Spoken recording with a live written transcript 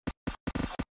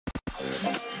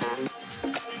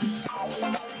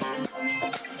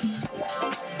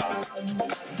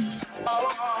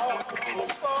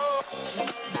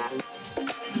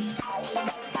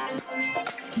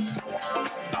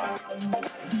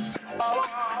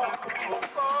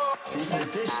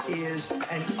that this is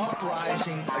an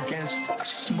uprising against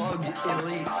smug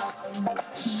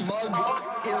elites. Smug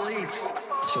elites.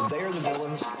 So they're the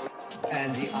villains,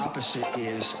 and the opposite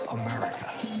is America.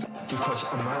 Because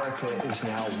America is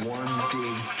now one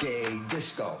big gay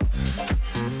disco.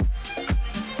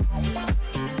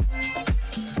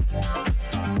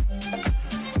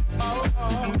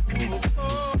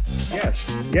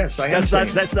 Yes, I am.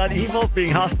 That's not evil.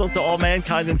 Being hostile to all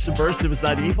mankind and subversive is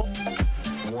not evil.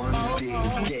 One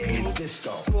big gay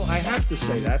disco. Well, I have to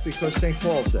say that because St.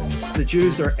 Paul said the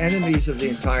Jews are enemies of the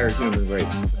entire human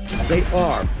race. They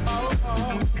are.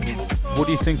 What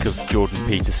do you think of Jordan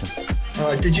Peterson?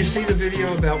 Did you see the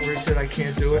video about where he said, I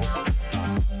can't do it?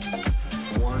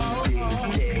 One big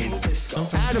gay disco.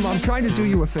 Adam, I'm trying to do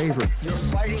you a favor. You're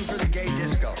fighting for the gay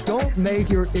disco. Don't make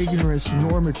your ignorance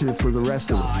normative for the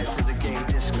rest of Die us. for the gay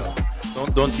disco.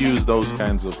 Don't use those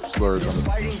kinds of slurs You're on the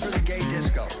fighting for the gay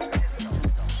disco.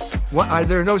 What? Are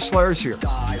there no slurs here?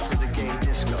 Die for the gay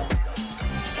disco.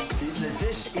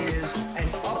 This is an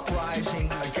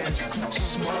uprising against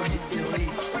smug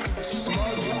elites. Smug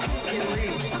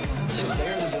elites. So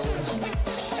they're the villains,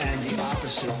 and the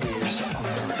opposite is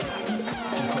America.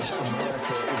 Because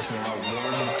America is now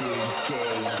one big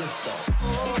gay disco.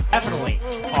 Definitely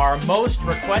our most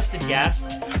requested guest,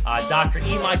 Dr.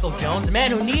 E. Michael Jones, a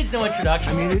man who needs no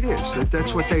introduction. I mean, it is.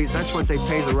 That's what they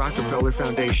pay the Rockefeller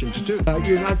Foundation to do.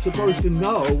 You're not supposed to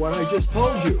know what I just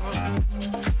told you.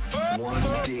 One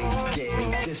big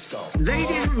gay disco. They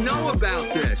didn't know about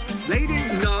this. They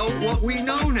didn't know what we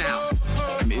know now.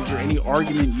 Is there any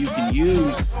argument you can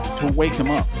use to wake them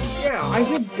up? Yeah, I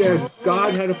think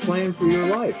God had a plan for your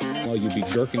life. Well, you'd be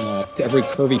jerking off to every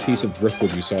curvy piece of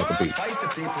driftwood you saw at the beach. Fight the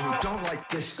people who don't like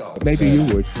disco. Maybe you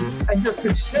would. And you're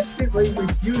consistently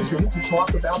refusing to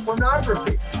talk about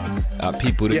pornography.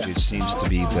 Pete Buttigieg seems to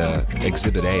be the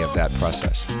exhibit A of that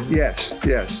process. Yes.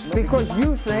 Because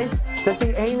you think that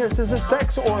the anus is a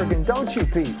sex organ, don't you,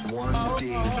 Pete? One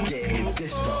big gay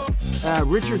disco.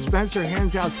 Richard Spencer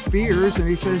hands out spears and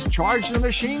he says, charge the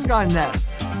machine gun nest.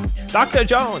 Dr.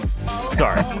 Jones.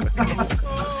 Sorry.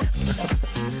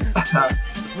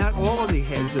 Not all of the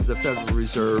heads of the Federal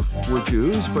Reserve were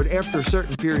Jews, but after a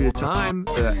certain period of time,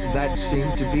 that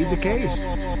seemed to be the case.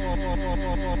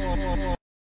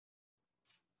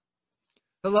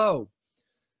 Hello,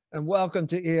 and welcome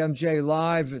to EMJ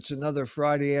Live. It's another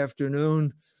Friday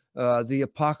afternoon. The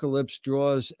apocalypse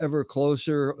draws ever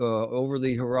closer over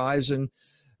the horizon.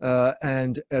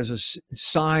 And as a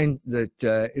sign that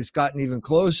it's gotten even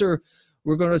closer,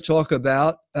 we're going to talk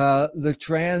about the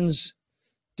Trans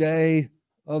Day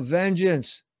of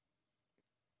Vengeance.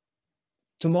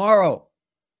 Tomorrow.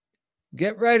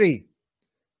 Get ready.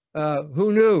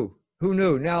 Who knew?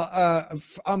 Now,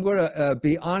 I'm going to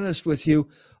be honest with you.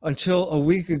 Until a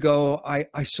week ago,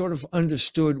 I sort of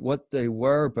understood what they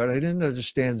were, but I didn't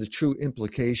understand the true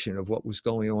implication of what was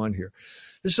going on here.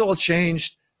 This all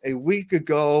changed a week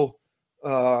ago,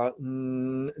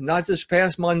 not this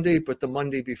past Monday, but the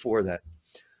Monday before that,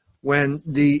 when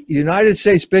the United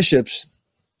States bishops,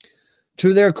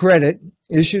 to their credit,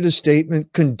 issued a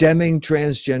statement condemning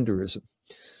transgenderism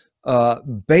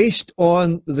based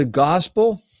on the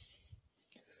gospel.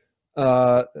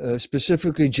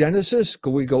 Specifically Genesis.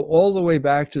 We go all the way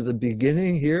back to the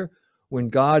beginning here when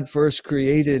God first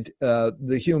created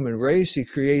the human race. He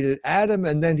created Adam,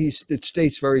 and then it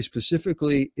states very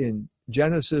specifically in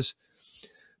Genesis,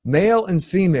 male and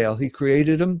female, he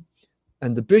created them.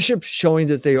 And the bishops, showing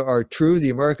that they are true, the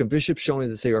American bishops showing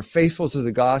that they are faithful to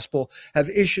the gospel, have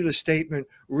issued a statement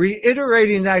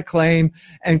reiterating that claim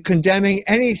and condemning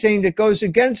anything that goes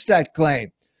against that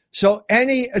claim. So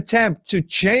any attempt to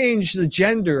change the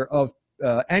gender of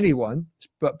anyone,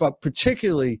 but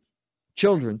particularly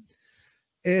children,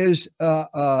 is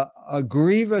a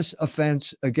grievous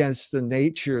offense against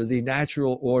the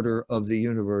natural order of the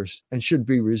universe, and should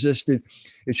be resisted.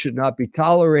 It should not be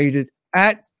tolerated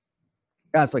at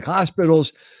Catholic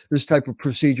hospitals. This type of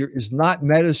procedure is not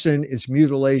medicine, it's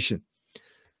mutilation.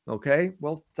 Okay,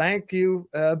 well, thank you,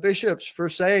 bishops, for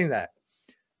saying that.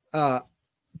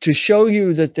 To show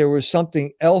you that there was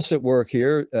something else at work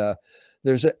here,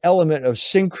 there's an element of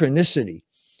synchronicity,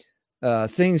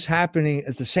 things happening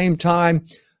at the same time,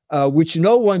 which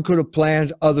no one could have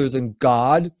planned other than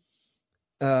God.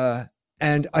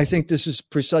 And I think this is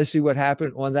precisely what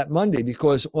happened on that Monday,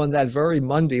 because on that very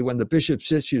Monday, when the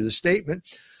bishops issued a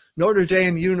statement, Notre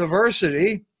Dame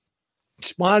University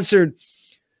sponsored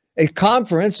a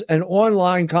conference, an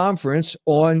online conference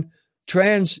on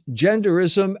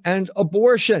transgenderism and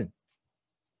abortion.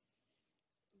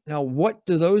 Now, what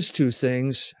do those two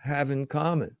things have in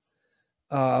common?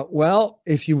 Well,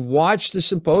 if you watch the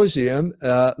symposium,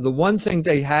 the one thing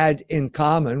they had in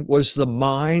common was the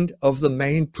mind of the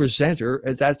main presenter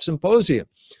at that symposium,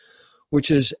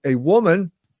 which is a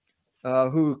woman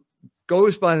who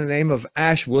goes by the name of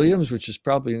Ash Williams, which is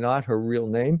probably not her real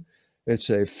name. It's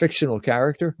a fictional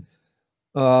character.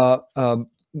 And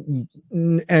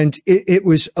it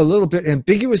was a little bit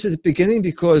ambiguous at the beginning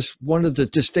because one of the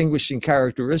distinguishing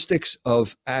characteristics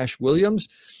of Ash Williams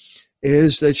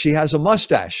is that she has a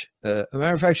mustache. As a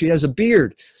matter of fact, she has a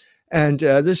beard. And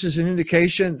this is an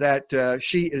indication that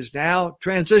she is now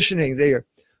transitioning there.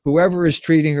 Whoever is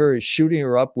treating her is shooting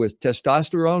her up with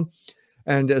testosterone.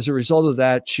 And as a result of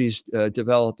that, she's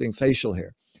developing facial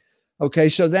hair. Okay,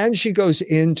 so then she goes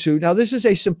into, now this is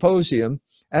a symposium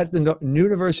at the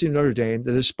University of Notre Dame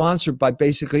that is sponsored by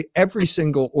basically every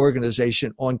single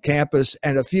organization on campus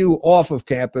and a few off of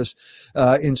campus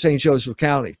in St. Joseph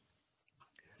County.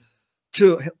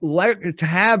 To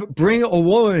bring a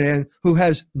woman in who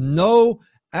has no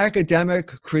academic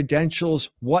credentials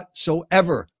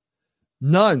whatsoever,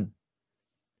 none.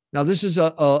 Now, this is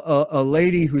a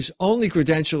lady whose only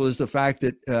credential is the fact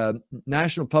that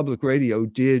National Public Radio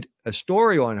did a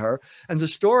story on her. And the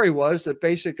story was that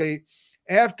basically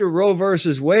after Roe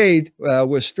versus Wade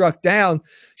was struck down,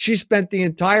 she spent the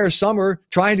entire summer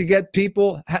trying to get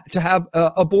people to have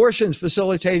abortions,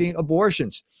 facilitating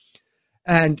abortions.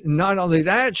 And not only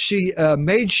that, she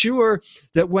made sure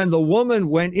that when the woman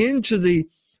went into the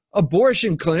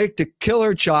abortion clinic to kill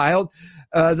her child,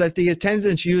 that the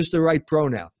attendants used the right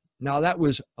pronoun. Now, that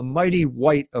was a mighty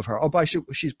white of her. Oh, but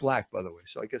she's black, by the way,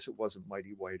 so I guess it wasn't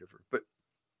mighty white of her. But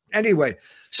anyway,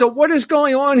 so what is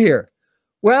going on here?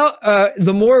 Well,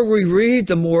 the more we read,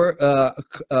 the more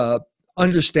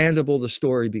understandable the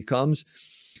story becomes.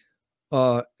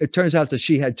 It turns out that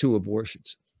she had 2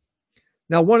 abortions.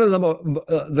 Now, one of them,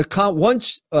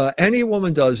 once any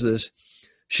woman does this,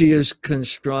 she is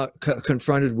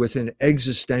confronted with an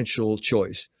existential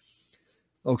choice.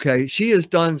 Okay, she has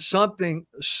done something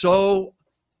so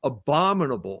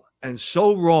abominable and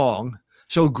so wrong,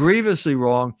 so grievously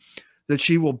wrong, that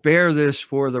she will bear this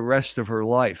for the rest of her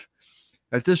life.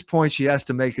 At this point, she has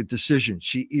to make a decision.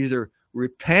 She either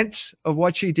repents of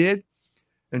what she did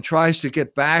and tries to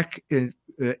get back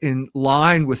in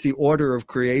line with the order of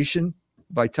creation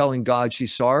by telling God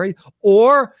she's sorry,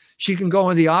 or she can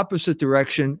go in the opposite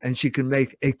direction and she can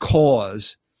make a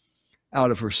cause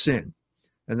out of her sin.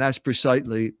 And that's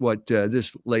precisely what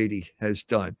this lady has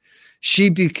done. She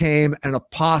became an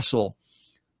apostle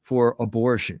for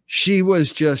abortion. She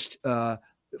was just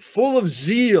full of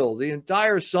zeal the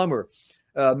entire summer,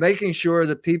 making sure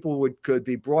that people could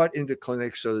be brought into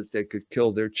clinics so that they could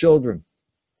kill their children.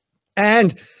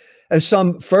 And as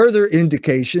some further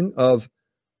indication of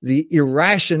the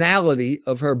irrationality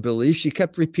of her belief, she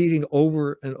kept repeating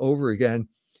over and over again,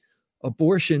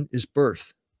 abortion is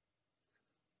birth.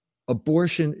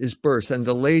 Abortion is birth. And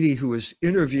the lady who is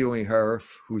interviewing her,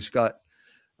 who's got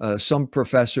some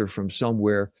professor from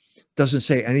somewhere, doesn't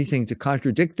say anything to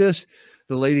contradict this.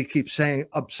 The lady keeps saying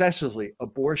obsessively,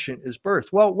 abortion is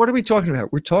birth. Well, what are we talking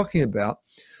about? We're talking about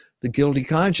the guilty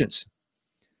conscience.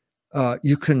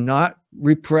 You cannot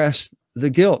repress the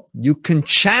guilt. You can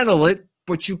channel it,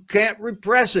 but you can't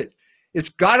repress it. It's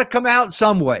got to come out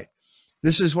some way.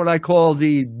 This is what I call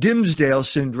the Dimsdale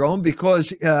syndrome, because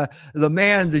the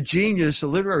man, the genius, the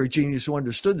literary genius who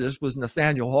understood this was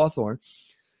Nathaniel Hawthorne.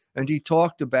 And he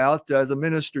talked about the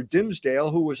minister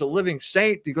Dimsdale, who was a living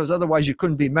saint because otherwise you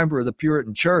couldn't be a member of the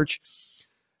Puritan church.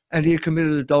 And he had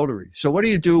committed adultery. So what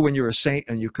do you do when you're a saint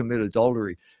and you commit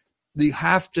adultery? You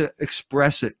have to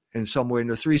express it in some way. And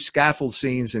the 3 scaffold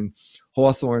scenes in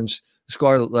Hawthorne's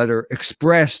Scarlet Letter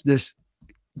express this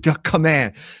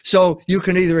command. So you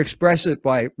can either express it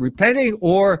by repenting,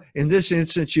 or in this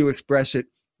instance, you express it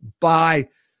by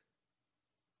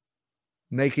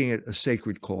making it a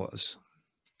sacred cause.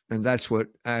 And that's what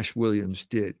Ash Williams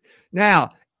did.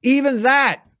 Now, even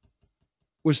that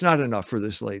was not enough for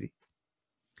this lady,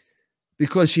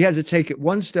 because she had to take it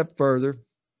one step further,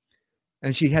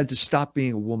 and she had to stop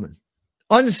being a woman.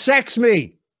 Unsex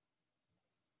me.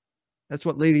 That's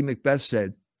what Lady Macbeth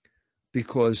said,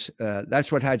 because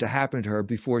that's what had to happen to her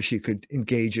before she could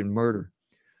engage in murder.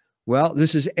 Well,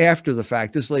 this is after the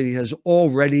fact. This lady has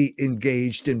already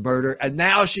engaged in murder, and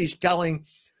now she's telling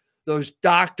those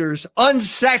doctors,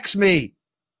 unsex me.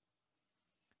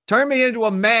 Turn me into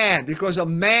a man, because a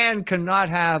man cannot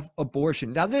have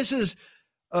abortion. Now, this is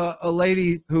a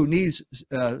lady who needs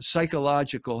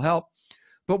psychological help.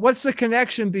 But what's the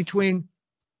connection between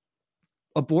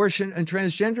abortion and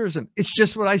transgenderism? It's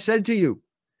just what I said to you.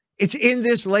 It's in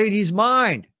this lady's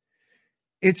mind.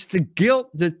 It's the guilt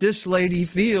that this lady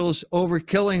feels over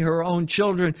killing her own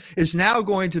children is now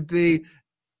going to be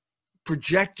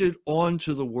projected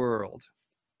onto the world.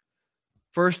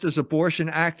 First as abortion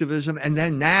activism, and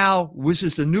then now, this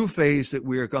is the new phase that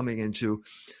we are coming into,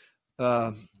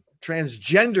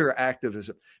 transgender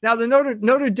activism. Now, the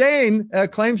Notre Dame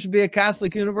claims to be a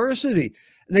Catholic university.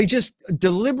 They just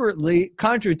deliberately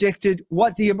contradicted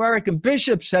what the American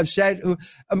bishops have said.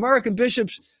 American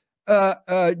bishops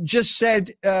just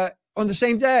said on the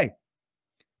same day.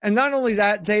 And not only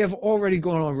that, they have already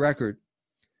gone on record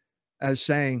as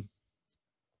saying,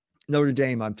 Notre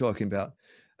Dame I'm talking about,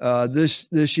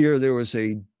 this year there was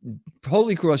a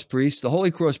Holy Cross priest. The Holy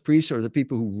Cross priests are the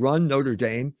people who run Notre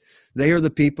Dame. They are the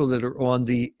people that are on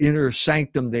the inner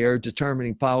sanctum there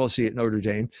determining policy at Notre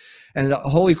Dame. And the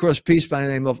Holy Cross priest by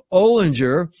the name of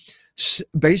Ollinger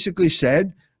basically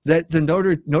said that the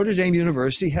Notre Dame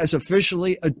University has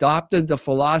officially adopted the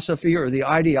philosophy or the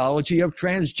ideology of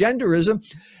transgenderism.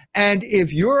 And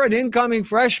if you're an incoming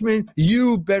freshman,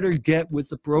 you better get with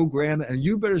the program and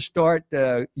you better start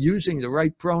using the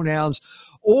right pronouns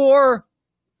or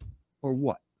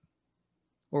what?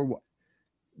 Or what?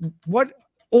 What?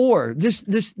 Or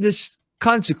this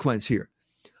consequence here.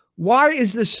 Why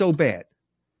is this so bad?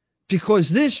 Because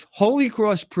this Holy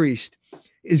Cross priest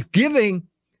is giving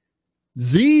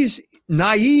these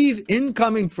naive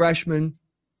incoming freshmen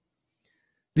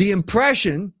the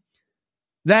impression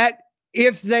that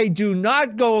if they do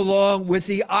not go along with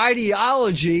the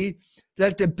ideology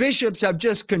that the bishops have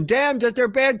just condemned, that they're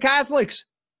bad Catholics.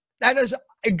 That is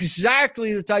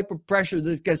exactly the type of pressure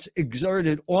that gets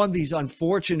exerted on these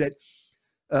unfortunate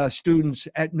students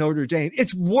at Notre Dame.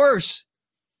 It's worse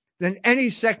than any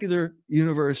secular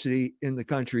university in the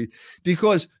country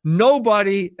because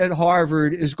nobody at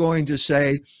Harvard is going to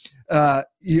say,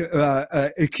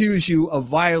 accuse you of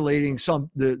violating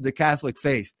the Catholic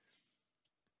faith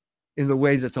in the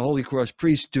way that the Holy Cross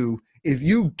priests do if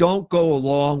you don't go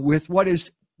along with what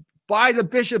is, by the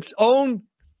bishop's own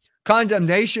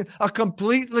condemnation, a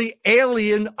completely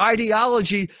alien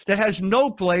ideology that has no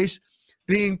place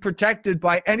being protected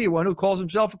by anyone who calls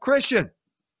himself a Christian.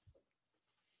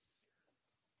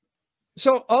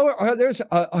 So there's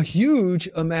a huge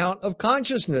amount of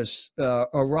consciousness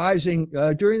arising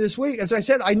during this week. As I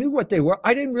said, I knew what they were.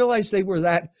 I didn't realize they were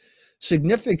that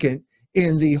significant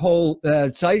in the whole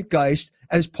zeitgeist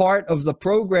as part of the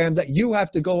program that you have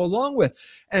to go along with.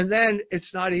 And then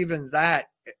it's not even that.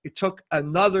 It took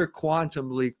another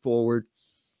quantum leap forward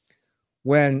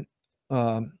when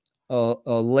a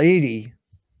lady,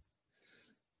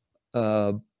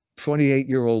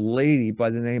 28-year-old lady by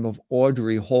the name of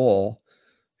Audrey Hall,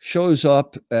 shows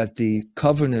up at the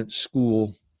Covenant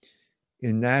School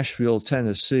in Nashville,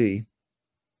 Tennessee,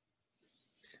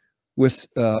 with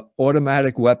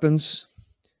automatic weapons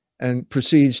and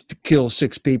proceeds to kill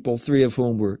 6 people, 3 of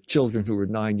whom were children who were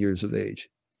 9 years of age.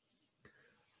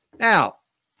 Now,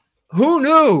 who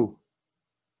knew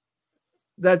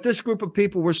that this group of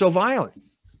people were so violent?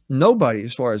 Nobody,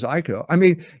 as far as I could. I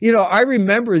mean, I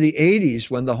remember the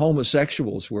 80s when the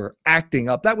homosexuals were acting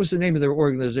up. That was the name of their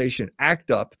organization,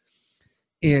 Act Up,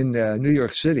 in New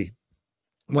York City,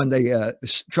 when they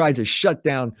tried to shut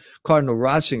down Cardinal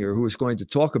Ratzinger, who was going to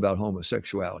talk about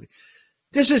homosexuality.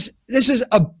 This is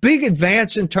a big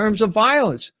advance in terms of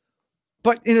violence.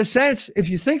 But in a sense, if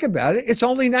you think about it, it's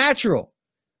only natural.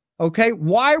 Okay?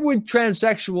 Why would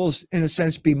transsexuals, in a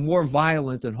sense, be more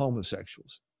violent than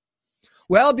homosexuals?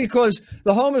 Well, because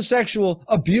the homosexual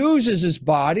abuses his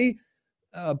body,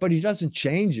 but he doesn't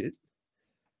change it.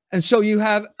 And so you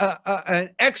have an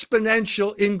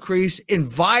exponential increase in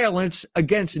violence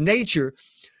against nature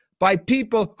by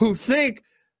people who think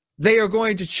they are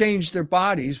going to change their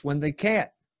bodies when they can't.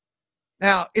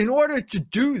 Now, in order to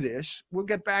do this, we'll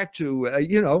get back to,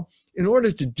 in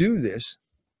order to do this,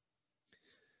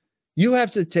 you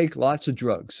have to take lots of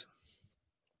drugs.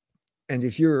 And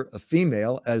if you're a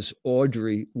female, as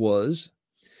Audrey was,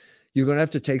 you're going to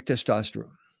have to take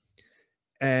testosterone.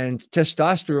 And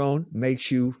testosterone makes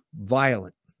you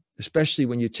violent, especially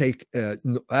when you take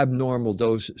abnormal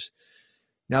doses.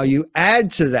 Now, you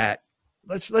add to that,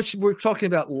 we're talking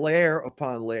about layer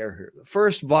upon layer here. The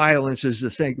first violence is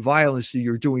the violence that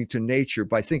you're doing to nature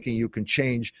by thinking you can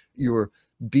change your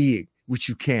being, which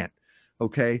you can't,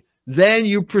 okay? Then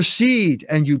you proceed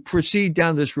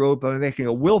down this road by making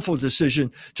a willful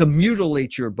decision to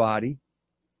mutilate your body,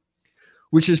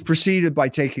 which is preceded by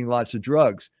taking lots of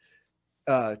drugs.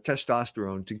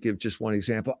 Testosterone, to give just one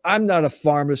example. I'm not a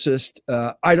pharmacist.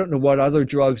 I don't know what other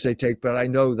drugs they take, but I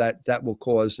know that will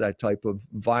cause that type of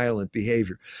violent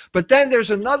behavior. But then there's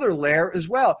another layer as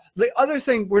well. The other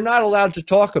thing we're not allowed to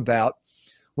talk about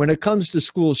when it comes to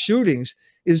school shootings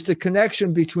is the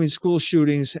connection between school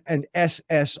shootings and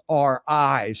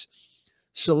SSRIs,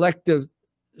 selective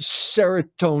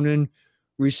serotonin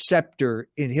receptor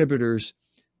inhibitors,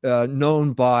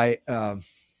 known by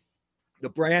the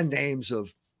brand names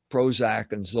of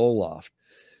Prozac and Zoloft.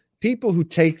 People who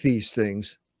take these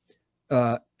things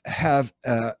have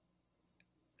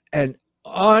an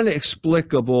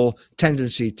inexplicable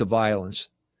tendency to violence,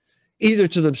 either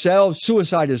to themselves.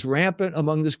 Suicide is rampant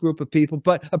among this group of people,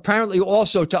 but apparently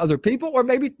also to other people, or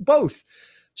maybe both.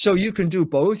 So you can do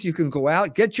both. You can go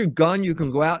out, get your gun, you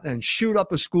can go out and shoot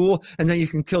up a school, and then you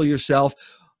can kill yourself.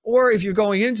 Or if you're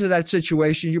going into that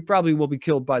situation, you probably will be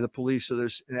killed by the police. So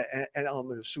there's an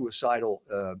element of suicidal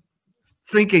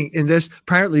thinking in this.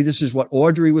 Apparently, this is what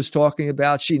Audrey was talking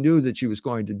about. She knew that she was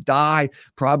going to die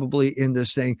probably in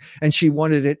this thing, and she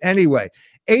wanted it anyway.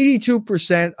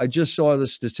 82%, I just saw the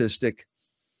statistic,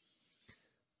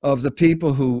 of the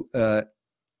people who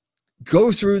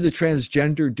go through the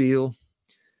transgender deal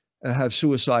have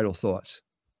suicidal thoughts.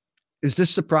 Is this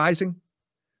surprising?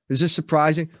 Is this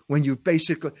surprising when you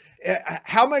basically,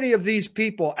 how many of these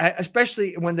people,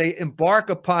 especially when they embark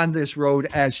upon this road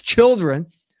as children,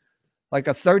 like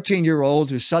a 13-year-old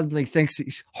who suddenly thinks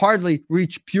he's hardly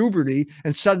reached puberty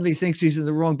and suddenly thinks he's in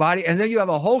the wrong body. And then you have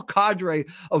a whole cadre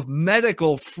of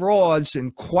medical frauds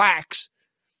and quacks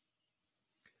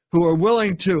who are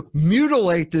willing to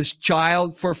mutilate this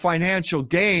child for financial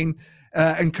gain,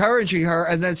 encouraging her.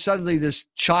 And then suddenly this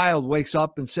child wakes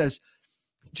up and says,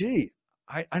 gee,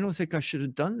 I don't think I should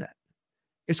have done that.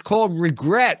 It's called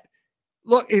regret.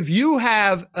 Look, if you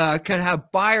can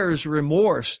have buyer's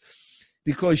remorse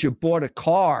because you bought a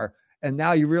car and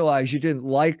now you realize you didn't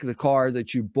like the car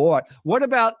that you bought, what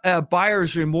about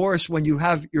buyer's remorse when you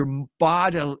have your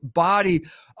body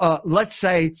let's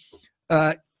say,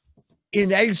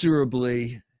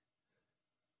 inexorably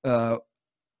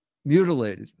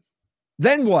mutilated?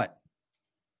 Then what?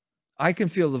 I can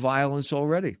feel the violence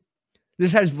already.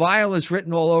 This has violence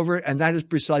written all over it, and that is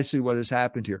precisely what has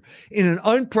happened here. In an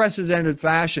unprecedented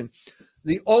fashion,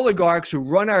 the oligarchs who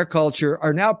run our culture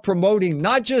are now promoting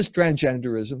not just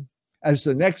transgenderism as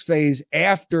the next phase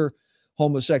after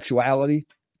homosexuality,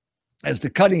 as the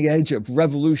cutting edge of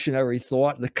revolutionary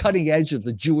thought, the cutting edge of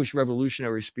the Jewish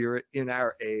revolutionary spirit in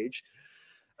our age.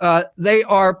 They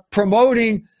are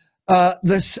promoting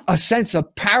a sense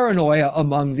of paranoia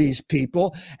among these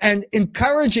people and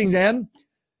encouraging them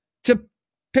to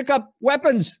pick up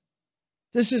weapons.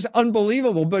 This is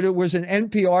unbelievable, but it was an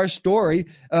NPR story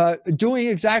doing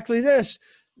exactly this.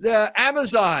 The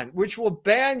Amazon, which will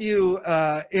ban you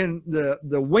in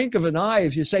the wink of an eye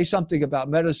if you say something about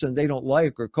medicine they don't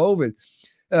like or COVID.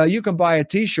 You can buy a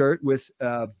T-shirt with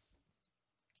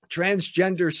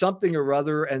transgender something or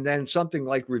other, and then something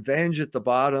like revenge at the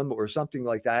bottom or something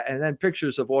like that, and then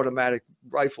pictures of automatic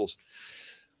rifles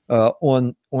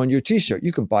on your T-shirt.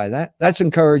 You can buy that. That's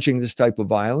encouraging this type of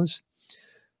violence.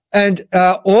 And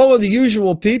all of the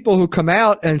usual people who come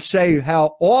out and say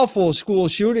how awful school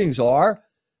shootings are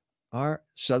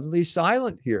suddenly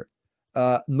silent here.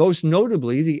 Most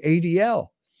notably, the ADL.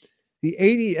 The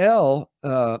ADL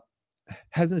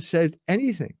hasn't said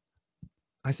anything.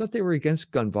 I thought they were against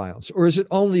gun violence. Or is it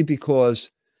only because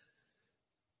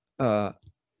they're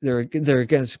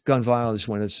against gun violence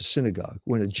when it's a synagogue,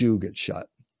 when a Jew gets shot?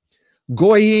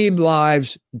 Goyim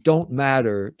lives don't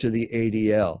matter to the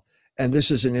ADL. And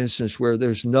this is an instance where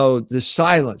there's the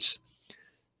silence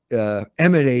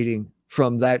emanating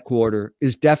from that quarter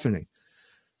is deafening.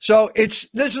 So this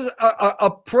is a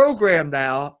program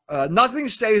now. Nothing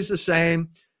stays the same.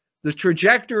 The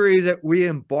trajectory that we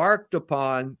embarked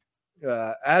upon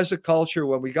as a culture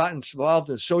when we got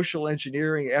involved in social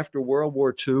engineering after World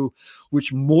War II,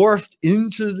 which morphed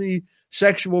into the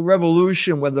sexual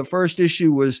revolution when the first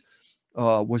issue was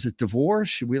it divorce?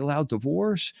 Should we allow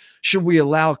divorce? Should we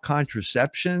allow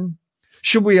contraception?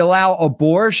 Should we allow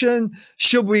abortion?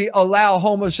 Should we allow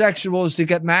homosexuals to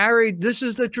get married? This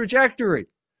is the trajectory.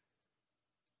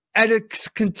 And it's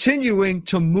continuing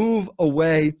to move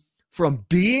away from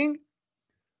being,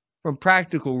 from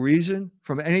practical reason,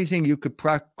 from anything you could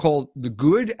call the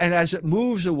good. And as it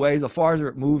moves away, the farther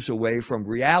it moves away from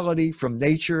reality, from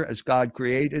nature as God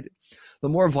created, the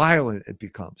more violent it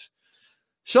becomes.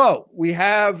 So we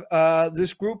have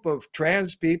this group of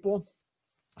trans people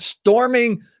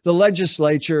storming the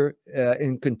legislature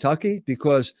in Kentucky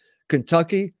because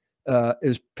Kentucky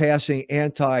is passing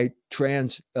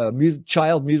anti-trans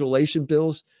child mutilation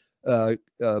bills,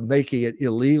 making it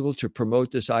illegal to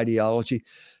promote this ideology.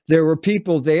 There were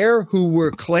people there who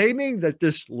were claiming that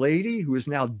this lady, who is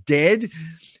now dead,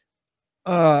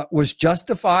 was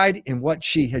justified in what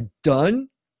she had done.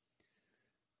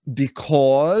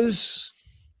 because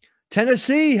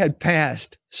Tennessee had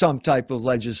passed some type of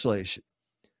legislation.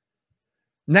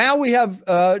 Now we have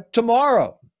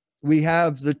tomorrow, we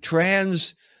have the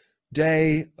Trans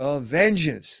Day of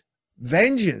Vengeance.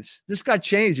 Vengeance. This got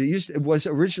changed. It was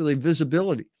originally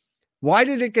visibility. Why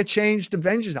did it get changed to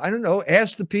vengeance? I don't know.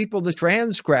 Ask the people, the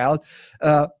trans crowd.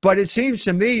 But it seems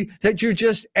to me that you're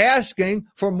just asking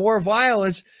for more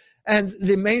violence, and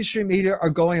the mainstream media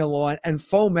are going along and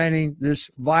fomenting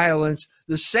this violence.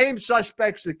 The same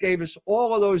suspects that gave us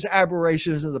all of those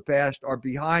aberrations in the past are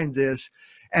behind this,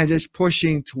 and is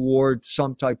pushing toward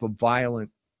some type of violent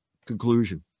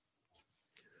conclusion.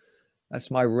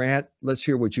 That's my rant. Let's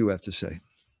hear what you have to say.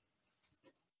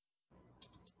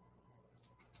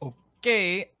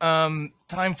 Okay,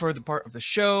 time for the part of the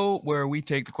show where we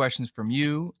take the questions from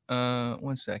you.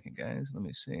 1 second, guys. Let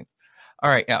me see. All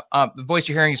right, yeah. The voice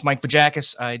you're hearing is Mike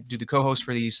Bajakis. I do the co-host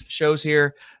for these shows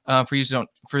here.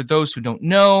 For those who don't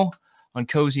know, on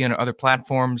Cozy and other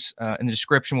platforms, in the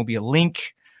description will be a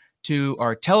link to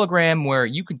our Telegram where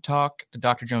you can talk to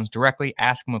Dr. Jones directly,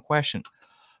 ask him a question.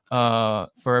 For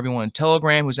everyone on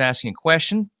Telegram who's asking a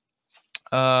question,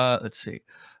 let's see.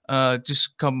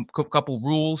 Just a couple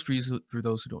rules for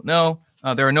those who don't know.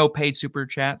 There are no paid super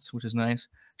chats, which is nice.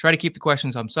 Try to keep the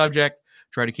questions on subject.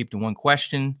 Try to keep to one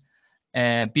question,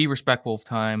 and be respectful of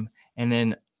time. And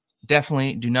then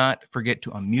definitely do not forget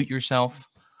to unmute yourself.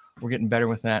 We're getting better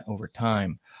with that over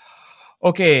time.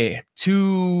 Okay,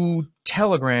 to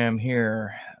Telegram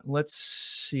here. Let's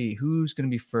see who's going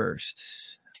to be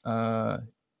first.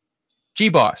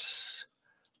 G-Boss,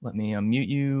 let me unmute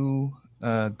you.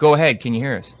 Go ahead. Can you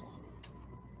hear us?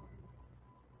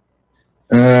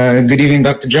 Good evening,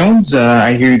 Dr. Jones.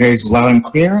 I hear you guys loud and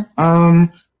clear.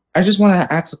 I just want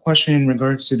to ask a question in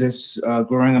regards to this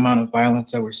growing amount of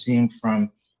violence that we're seeing from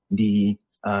the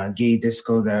gay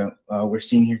disco that we're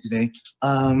seeing here today.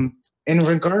 In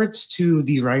regards to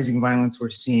the rising violence we're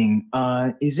seeing,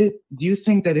 do you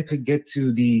think that it could get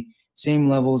to the same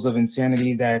levels of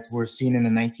insanity that were seen in the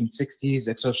 1960s,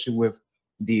 especially with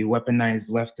the weaponized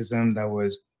leftism that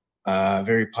was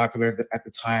very popular at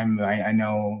the time? I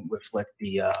know with like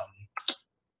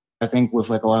I think with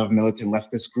like a lot of militant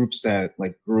leftist groups that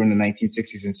like grew in the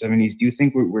 1960s and 70s. Do you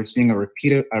think we're seeing a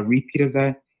repeat of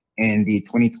that in the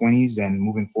 2020s and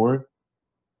moving forward?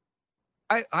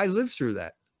 I lived through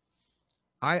that.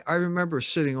 I remember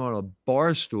sitting on a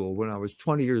bar stool when I was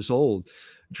 20 years old,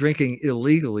 drinking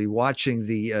illegally, watching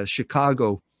the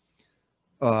Chicago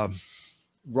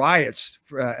riots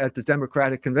at the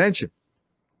Democratic Convention.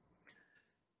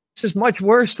 This is much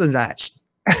worse than that.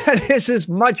 This is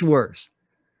much worse.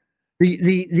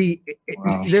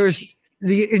 There's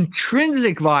the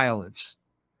intrinsic violence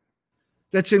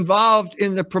that's involved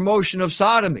in the promotion of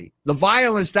sodomy. The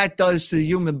violence that does to the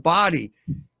human body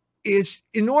is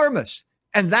enormous.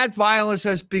 And that violence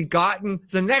has begotten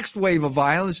the next wave of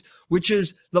violence, which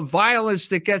is the violence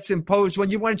that gets imposed when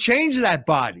you want to change that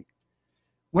body.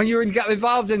 When you're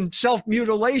involved in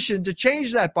self-mutilation to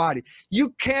change that body.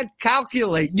 You can't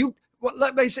calculate.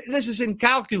 Let me say, this is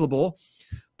incalculable.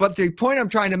 But the point I'm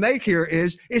trying to make here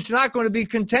is it's not going to be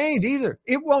contained either.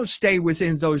 It won't stay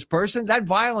within those persons. That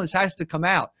violence has to come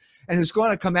out. And it's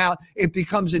going to come out. It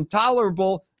becomes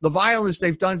intolerable. The violence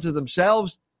they've done to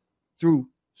themselves through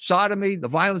sodomy, the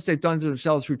violence they've done to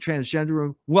themselves through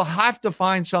transgenderism, will have to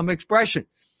find some expression.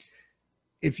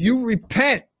 If you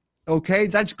repent, okay,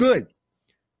 that's good.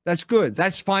 That's good.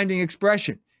 That's finding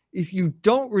expression. If you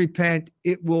don't repent,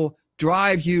 it will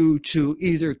drive you to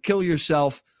either kill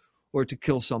yourself or to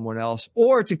kill someone else,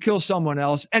 or to kill someone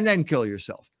else and then kill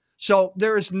yourself. So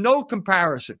there is no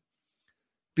comparison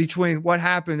between what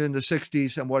happened in the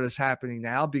 60s and what is happening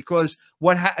now, because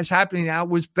what is happening now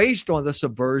was based on the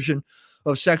subversion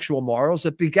of sexual morals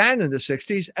that began in the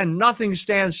 60s, and nothing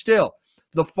stands still.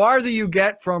 The farther you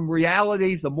get from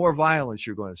reality, the more violence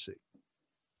you're going to see.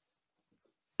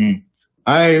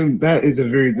 That is a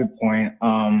very good point.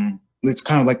 It's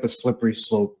kind of like the slippery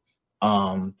slope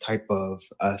type of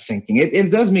thinking.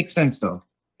 It does make sense though,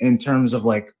 in terms of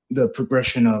like the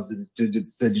progression of the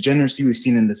degeneracy we've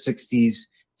seen in the 60s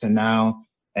to now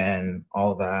and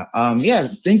all that. Yeah,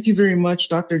 thank you very much,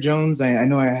 Dr. Jones. I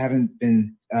know I haven't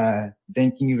been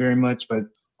thanking you very much, but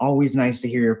always nice to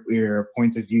hear your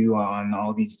points of view on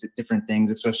all these different things,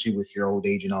 especially with your old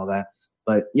age and all that.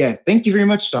 But yeah, thank you very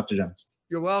much, Dr. Jones.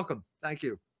 You're welcome. Thank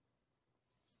you.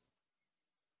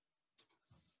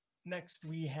 Next,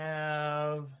 we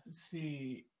have, let's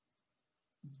see,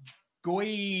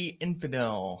 Goy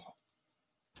Infidel.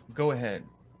 Go ahead.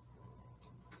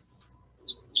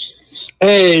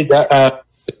 Hey,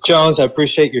 Jones, I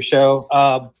appreciate your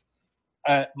show.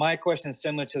 My question is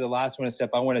similar to the last one,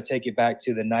 except I want to take it back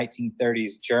to the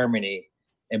 1930s Germany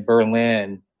and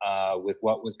Berlin with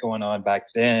what was going on back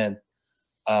then.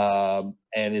 And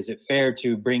is it fair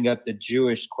to bring up the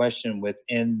Jewish question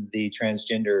within the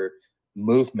transgender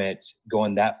movement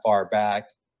going that far back?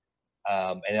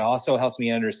 And it also helps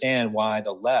me understand why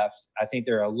the left, I think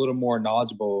they're a little more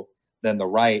knowledgeable than the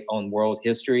right on world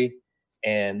history.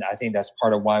 And I think that's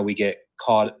part of why we get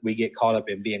caught up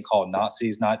in being called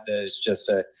Nazis, not that it's just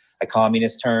a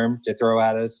communist term to throw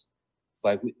at us,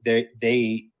 but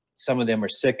some of them are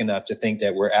sick enough to think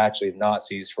that we're actually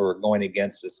Nazis for going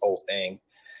against this whole thing.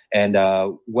 And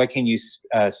what can you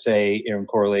say in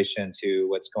correlation to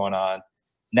what's going on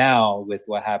now with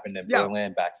what happened in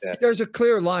Berlin back then? There's a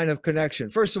clear line of connection.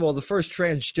 First of all, the first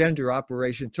transgender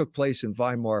operation took place in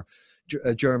Weimar,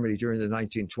 Germany during the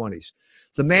 1920s.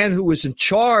 The man who was in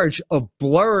charge of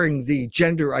blurring the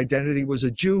gender identity was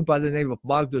a Jew by the name of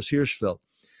Magnus Hirschfeld.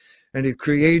 And he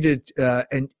created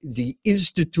the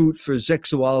Institute for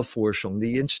Sexualforschung,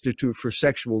 the Institute for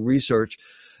Sexual Research,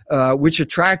 which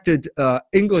attracted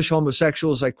English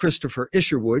homosexuals like Christopher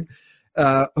Isherwood,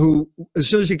 who, as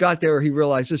soon as he got there, he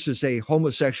realized this is a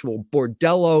homosexual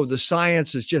bordello. The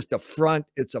science is just a front.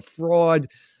 It's a fraud.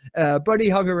 But he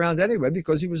hung around anyway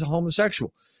because he was a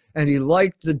homosexual. And he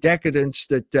liked the decadence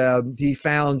that he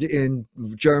found in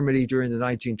Germany during the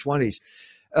 1920s.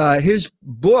 His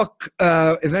book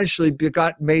eventually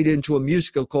got made into a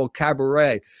musical called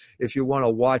Cabaret, if you want to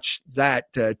watch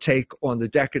that take on the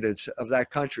decadence of that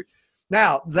country.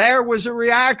 Now, there was a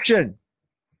reaction.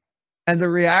 And the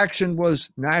reaction was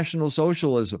National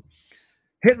Socialism.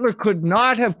 Hitler could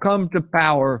not have come to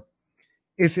power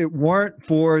if it weren't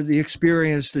for the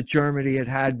experience that Germany had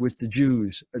had with the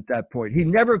Jews at that point. He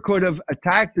never could have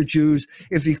attacked the Jews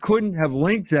if he couldn't have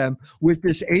linked them with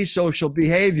this asocial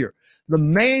behavior. The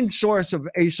main source of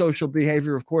asocial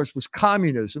behavior, of course, was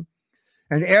communism.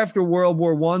 And after World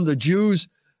War I, the Jews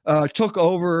took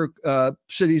over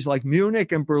cities like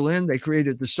Munich and Berlin. They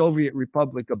created the Soviet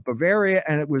Republic of Bavaria,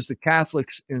 and it was the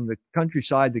Catholics in the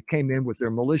countryside that came in with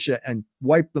their militia and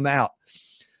wiped them out.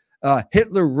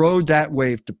 Hitler rode that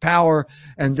wave to power,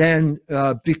 and then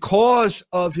because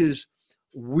of his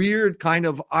weird kind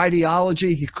of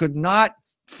ideology, he could not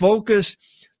focus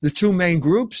the two main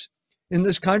groups in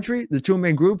this country. The two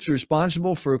main groups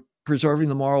responsible for preserving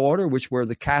the moral order, which were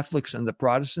the Catholics and the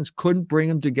Protestants, couldn't bring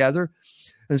them together.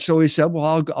 And so he said,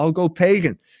 well, I'll go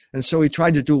pagan. And so he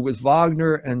tried to do it with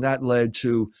Wagner, and that led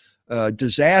to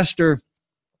disaster.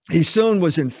 He soon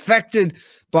was infected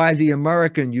by the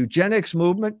American eugenics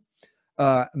movement.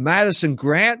 Madison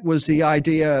Grant was the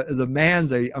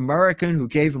American who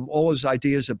gave him all his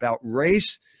ideas about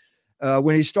race.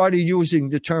 When he started using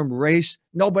the term race,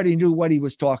 nobody knew what he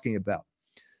was talking about,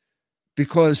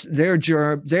 because their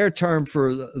term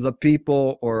for the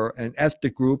people or an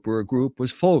ethnic group or a group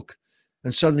was Volk.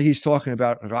 And suddenly he's talking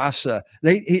about Rasse.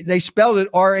 They spelled it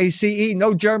R-A-C-E.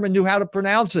 No German knew how to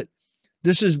pronounce it.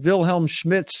 This is Wilhelm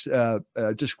Schmidt's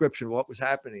description of what was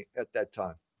happening at that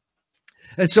time.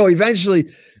 And so eventually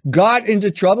got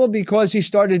into trouble because he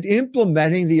started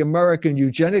implementing the American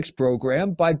eugenics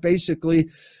program by basically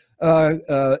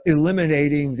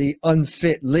eliminating the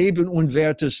unfit, Leben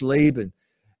unwertes Leben.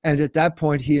 And at that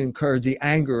point, he incurred the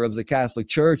anger of the Catholic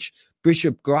Church.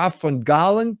 Bishop Graf von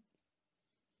Galen,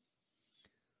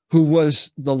 who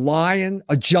was the lion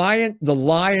of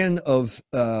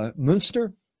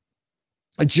Münster,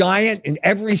 a giant in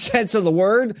every sense of the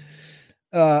word,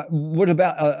 would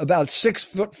about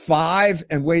 6'5"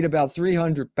 and weighed about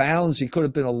 300 pounds. He could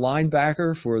have been a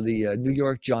linebacker for the New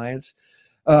York Giants.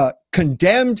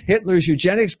 Condemned Hitler's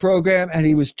eugenics program, and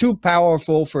he was too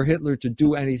powerful for Hitler to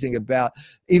do anything about,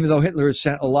 even though Hitler had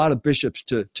sent a lot of bishops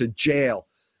to jail,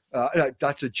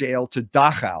 not to jail, to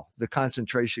Dachau, the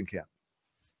concentration camp.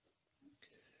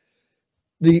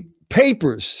 The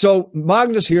papers, so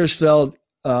Magnus Hirschfeld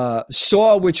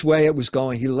saw which way it was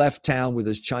going. He left town with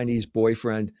his Chinese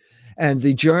boyfriend, and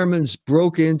the Germans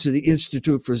broke into the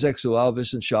Institute for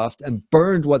Sexualwissenschaft and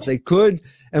burned what they could,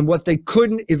 and what they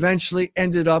couldn't eventually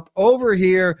ended up over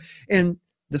here in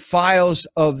the files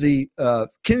of the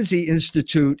Kinsey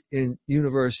Institute in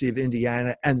University of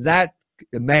Indiana. And that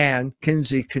man,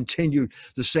 Kinsey, continued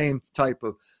the same type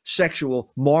of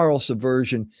sexual moral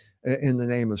subversion in the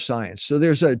name of science. So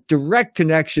there's a direct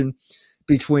connection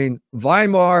between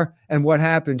Weimar and what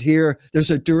happened here. There's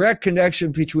a direct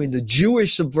connection between the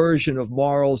Jewish subversion of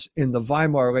morals in the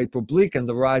Weimar Republic and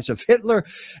the rise of Hitler.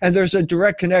 And there's a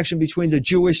direct connection between the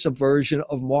Jewish subversion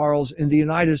of morals in the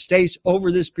United States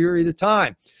over this period of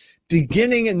time.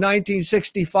 Beginning in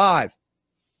 1965,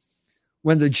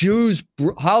 when the Jews,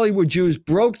 Hollywood Jews,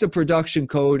 broke the production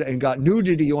code and got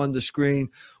nudity on the screen,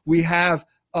 we have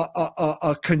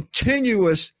a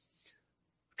continuous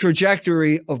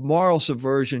trajectory of moral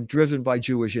subversion driven by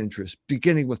Jewish interests,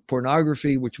 beginning with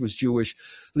pornography, which was Jewish,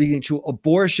 leading to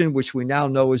abortion, which we now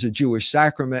know is a Jewish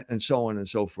sacrament, and so on and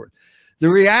so forth. The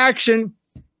reaction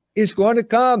is going to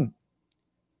come.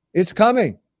 It's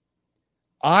coming.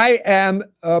 I am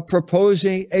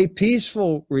proposing a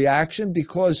peaceful reaction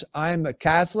because I'm a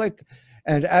Catholic,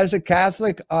 and as a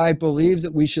Catholic, I believe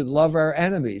that we should love our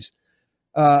enemies.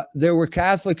 There were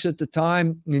Catholics at the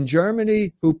time in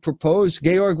Germany who proposed,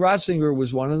 Georg Ratzinger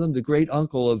was one of them, the great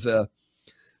uncle of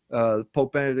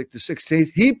Pope Benedict XVI.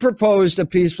 He proposed a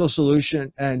peaceful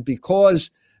solution, and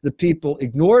because the people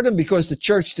ignored him, because the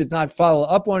church did not follow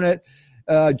up on it,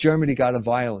 Germany got a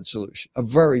violent solution, a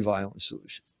very violent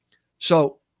solution.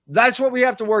 So that's what we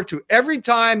have to work to. Every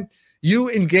time you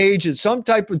engage in some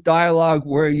type of dialogue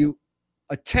where you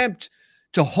attempt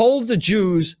to hold the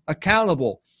Jews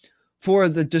accountable for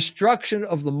the destruction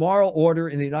of the moral order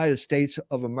in the United States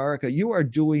of America, you are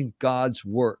doing God's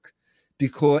work,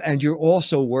 and you're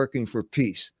also working for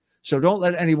peace. So don't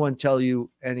let anyone tell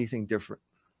you anything different.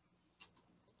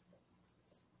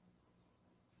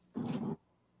 All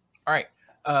right.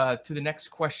 To the next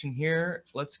question here.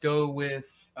 Let's go with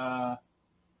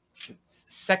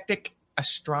Sectic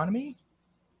Astronomy.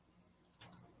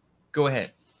 Go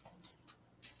ahead.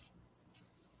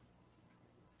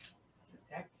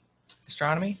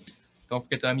 Astronomy. Don't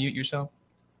forget to unmute yourself.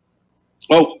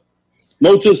 Oh,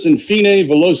 motus in fine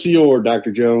velocior,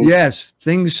 Dr. Jones. Yes,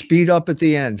 things speed up at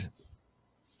the end.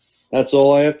 That's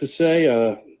all I have to say.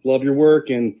 Love your work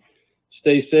and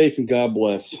stay safe and God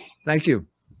bless. Thank you.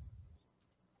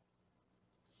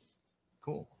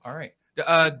 Cool. All right.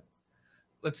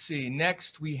 Let's see.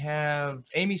 Next, we have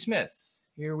Amy Smith.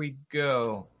 Here we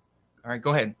go. All right,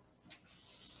 go ahead.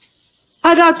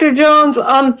 Hi, Dr. Jones.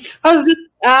 I was just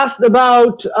asked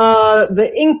about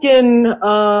the Incan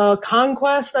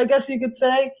conquest, I guess you could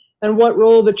say, and what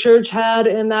role the church had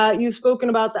in that. You've spoken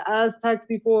about the Aztecs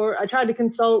before. I tried to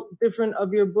consult different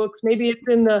of your books. Maybe it's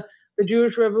in the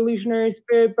Jewish revolutionary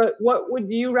spirit, but what would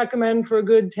you recommend for a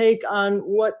good take on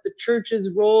what the church's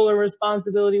role or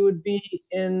responsibility would be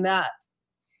in that?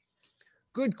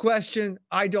 Good question.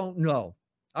 I don't know.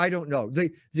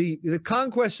 The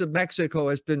conquest of Mexico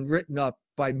has been written up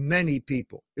by many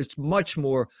people. It's much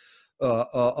more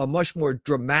a much more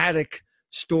dramatic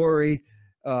story.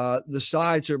 The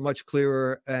sides are much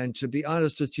clearer, and to be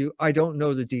honest with you, I don't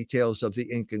know the details of the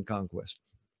Incan conquest.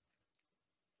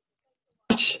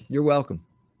 You're welcome.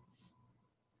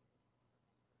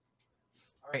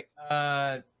 All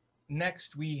right.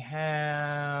 Next we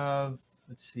have,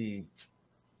 let's see,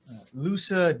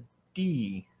 Luca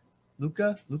D.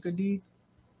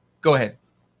 Go ahead.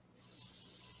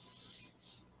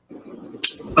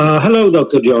 Hello,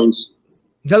 Dr. Jones.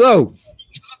 Hello.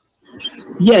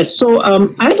 Yes, so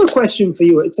I have a question for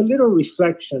you. It's a little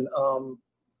reflection.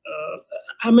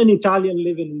 I'm an Italian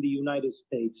living in the United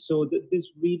States, so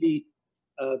this really,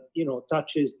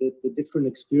 touches the different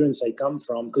experience I come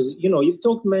from. Because, you've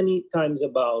talked many times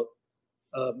about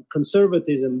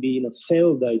conservatism being a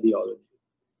failed ideology.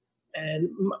 And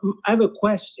I have a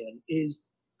question, is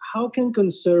how can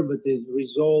conservatives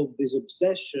resolve this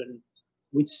obsession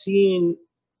with seeing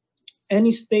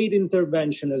any state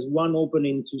intervention as one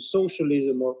opening to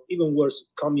socialism or even worse,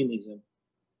 communism?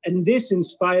 And this in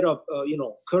spite of,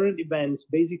 current events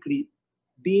basically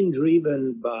being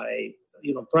driven by,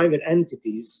 private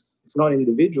entities, if not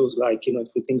individuals, like,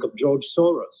 if we think of George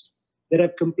Soros, that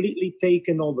have completely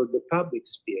taken over the public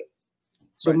sphere.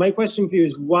 So my question for you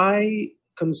is, why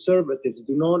conservatives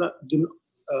do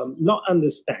not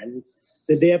understand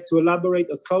that they have to elaborate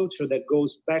a culture that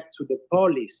goes back to the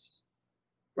polis,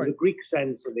 the Greek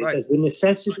sense of it, as the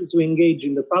necessity to engage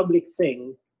in the public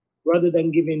thing, rather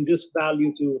than giving just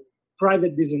value to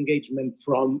private disengagement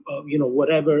from,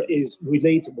 whatever is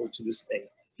relatable to the state.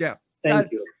 Yeah,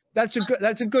 thank you. That's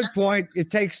a good point.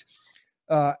 It takes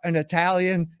an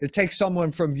Italian, it takes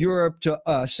someone from Europe to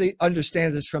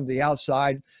understand this from the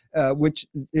outside, which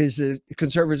is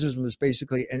conservatism is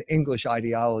basically an English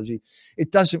ideology.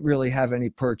 It doesn't really have any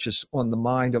purchase on the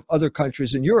mind of other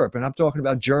countries in Europe. And I'm talking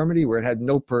about Germany, where it had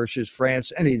no purchase,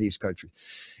 France, any of these countries.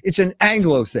 It's an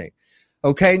Anglo thing.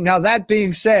 Okay, now that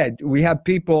being said, we have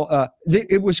people,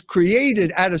 it was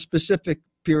created at a specific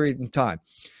period in time.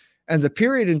 And the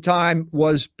period in time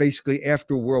was basically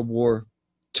after World War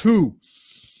II.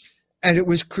 And it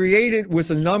was created with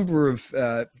a number of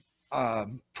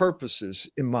purposes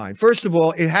in mind. First of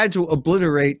all, it had to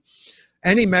obliterate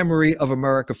any memory of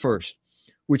America first,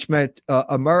 which meant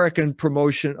American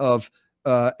promotion of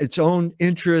its own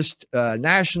interest,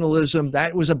 nationalism.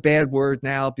 That was a bad word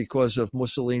now because of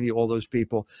Mussolini, all those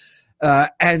people.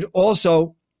 And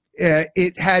also,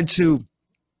 it had to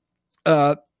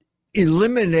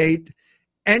eliminate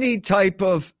any type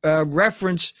of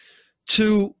reference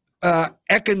to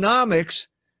economics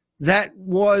that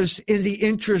was in the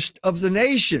interest of the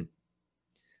nation.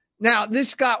 Now,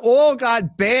 this got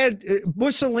bad.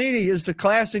 Mussolini is the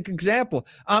classic example.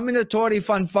 Aminatore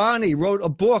Fanfani wrote a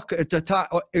book at the time,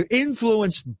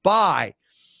 influenced by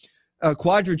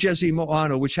Quadragesimo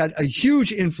Anno, which had a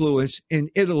huge influence in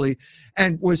Italy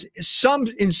and was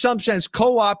in some sense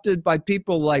co-opted by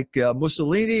people like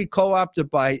Mussolini,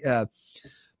 co-opted by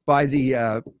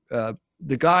the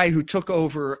guy who took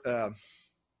over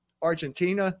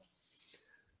Argentina.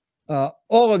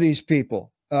 All of these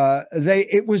people.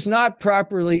 It was not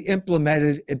properly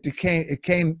implemented. It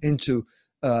came into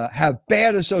have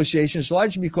bad associations,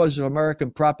 largely because of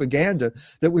American propaganda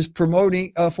that was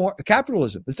promoting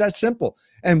capitalism. It's that simple.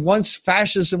 And once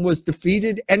fascism was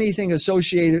defeated, anything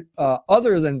associated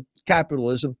other than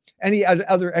capitalism, any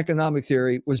other economic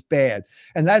theory was bad.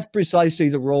 And that's precisely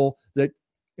the role that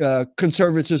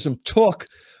conservatism took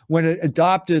when it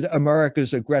adopted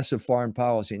America's aggressive foreign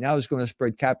policy. Now it's going to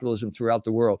spread capitalism throughout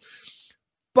the world.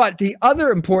 But the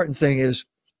other important thing is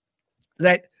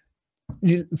that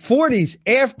the 40s,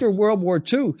 after World War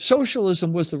II,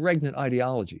 socialism was the regnant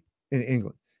ideology in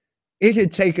England. It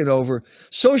had taken over.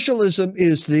 Socialism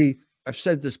is I've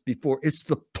said this before, it's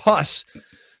the pus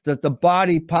that the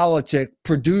body politic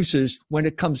produces when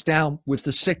it comes down with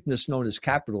the sickness known as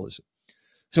capitalism.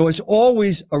 So it's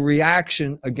always a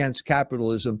reaction against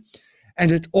capitalism,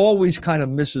 and it always kind of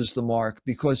misses the mark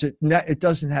because it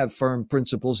doesn't have firm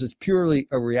principles. It's purely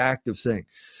a reactive thing.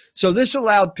 So this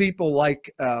allowed people like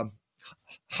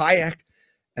Hayek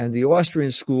and the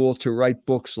Austrian school to write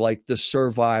books like The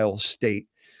Servile State,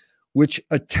 which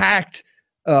attacked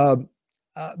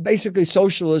basically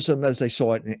socialism as they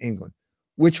saw it in England,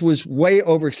 which was way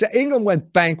over. England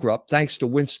went bankrupt thanks to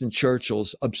Winston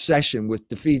Churchill's obsession with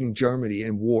defeating Germany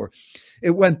in war.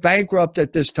 It went bankrupt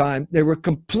at this time. They were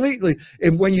completely,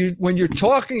 and when you're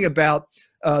talking about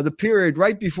the period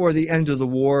right before the end of the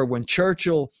war, when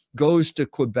Churchill goes to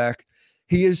Quebec,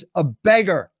 he is a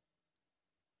beggar,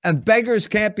 and beggars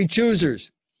can't be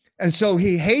choosers. And so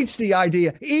he hates the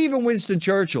idea. Even Winston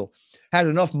Churchill had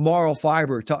enough moral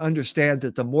fiber to understand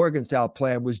that the Morgenthau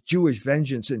plan was Jewish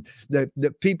vengeance and that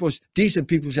decent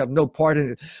people have no part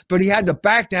in it. But he had to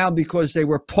back down because they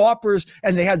were paupers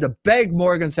and they had to beg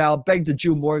the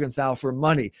Jew Morgenthau for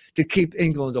money to keep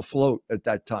England afloat at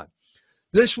that time.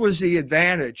 This was the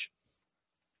advantage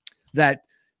that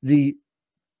the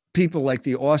people like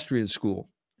the Austrian school,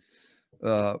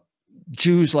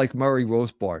 Jews like Murray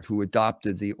Rothbard, who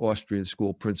adopted the Austrian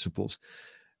school principles,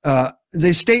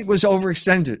 the state was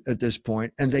overextended at this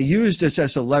point, and they used this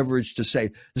as a leverage to say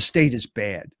the state is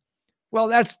bad. Well,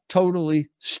 that's totally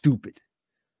stupid.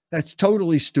 That's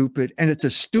totally stupid, and it's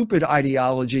a stupid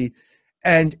ideology.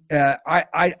 And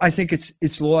I think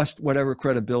it's lost whatever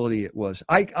credibility it was.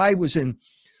 I was in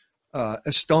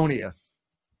Estonia,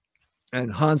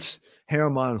 and Hans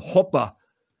Hermann Hoppe,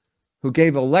 who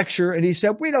gave a lecture, and he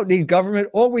said, we don't need government.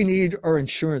 All we need are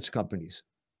insurance companies.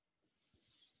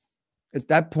 At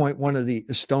that point, one of the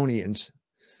Estonians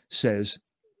says,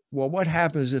 well, what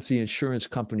happens if the insurance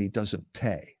company doesn't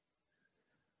pay?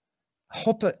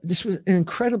 Hoppe, this was an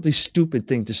incredibly stupid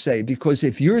thing to say, because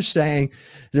if you're saying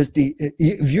that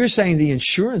the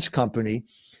insurance company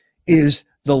is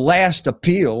the last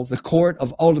appeal, the court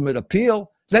of ultimate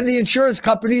appeal, then the insurance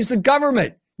company is the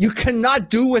government. You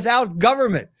cannot do without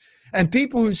government. And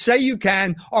people who say you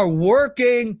can are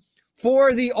working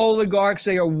for the oligarchs.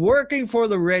 They are working for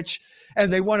the rich,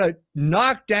 and they want to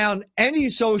knock down any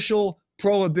social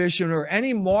prohibition or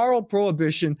any moral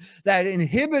prohibition that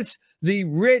inhibits the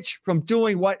rich from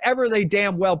doing whatever they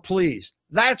damn well please.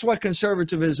 That's what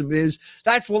conservatism is.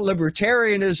 That's what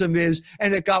libertarianism is.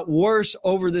 And it got worse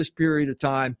over this period of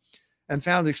time and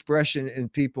found expression in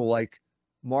people like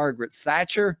Margaret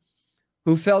Thatcher,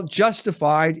 who felt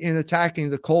justified in attacking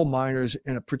the coal miners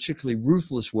in a particularly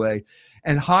ruthless way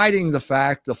and hiding the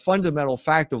fundamental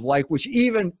fact of life, which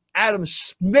even Adam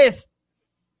Smith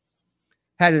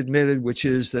had admitted, which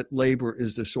is that labor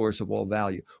is the source of all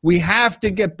value. We have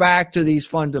to get back to these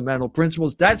fundamental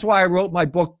principles. That's why I wrote my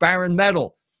book, Barren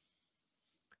Metal,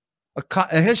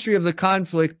 a history of the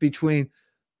conflict between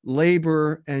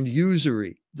labor and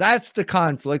usury. That's the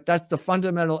conflict. That's the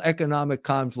fundamental economic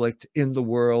conflict in the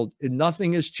world. And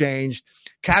nothing has changed.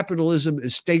 Capitalism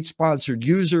is state-sponsored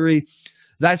usury.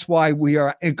 That's why we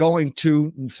are going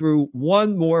through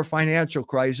one more financial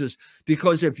crisis,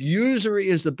 because if usury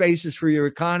is the basis for your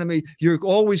economy, you're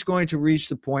always going to reach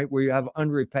the point where you have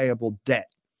unrepayable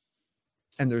debt.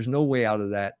 And there's no way out of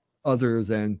that other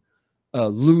than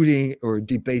looting or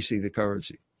debasing the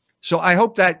currency. So I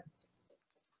hope that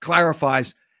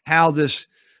clarifies how this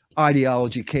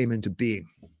ideology came into being.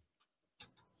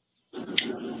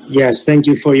 Yes, thank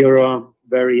you for your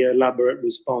very elaborate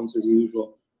response as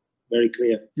usual. Very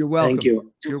clear. You're welcome. Thank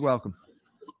you. You're welcome.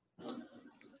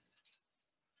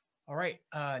 All right.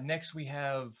 Next we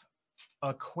have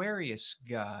Aquarius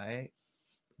guy.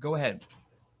 Go ahead.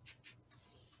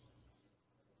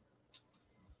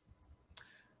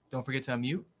 Don't forget to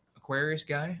unmute. Aquarius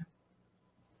guy.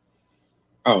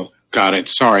 Oh, got it.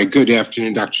 Sorry. Good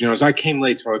afternoon, Dr. Jones. I came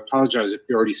late, so I apologize if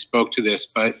you already spoke to this,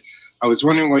 but I was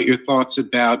wondering what your thoughts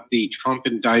about the Trump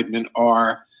indictment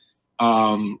are.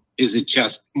 Is it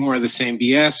just more of the same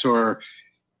BS, or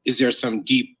is there some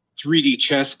deep 3D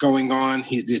chess going on?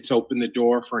 It's opened the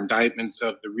door for indictments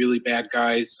of the really bad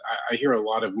guys. I hear a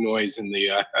lot of noise in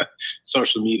the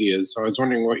social media, so I was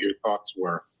wondering what your thoughts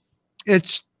were.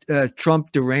 It's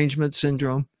Trump derangement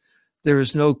syndrome. There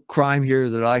is no crime here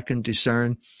that I can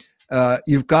discern.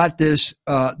 You've got this,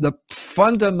 the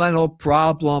fundamental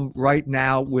problem right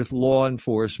now with law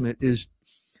enforcement is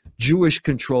Jewish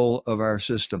control of our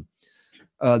system.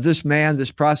 This man, this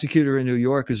prosecutor in New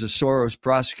York, is a Soros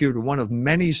prosecutor, one of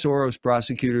many Soros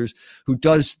prosecutors who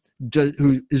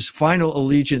his final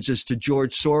allegiance is to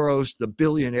George Soros, the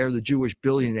billionaire, the Jewish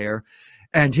billionaire,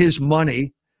 and his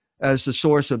money as the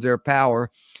source of their power,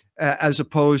 as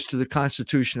opposed to the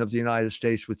Constitution of the United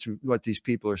States, which what these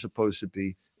people are supposed to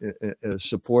be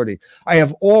supporting. I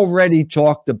have already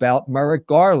talked about Merrick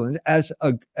Garland as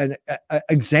an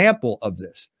example of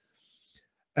this.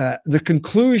 The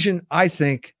conclusion, I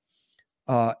think,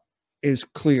 is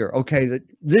clear. Okay,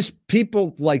 that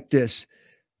people like this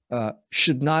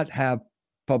should not have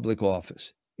public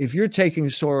office. If you're taking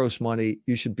Soros money,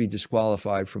 you should be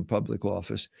disqualified from public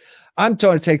office. I'm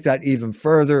trying to take that even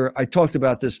further. I talked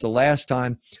about this the last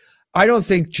time. I don't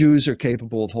think Jews are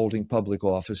capable of holding public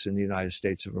office in the United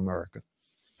States of America.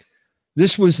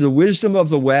 This was the wisdom of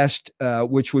the West,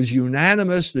 which was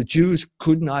unanimous. The Jews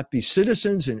could not be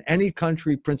citizens in any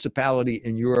country, principality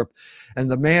in Europe. And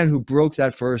the man who broke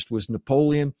that first was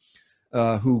Napoleon,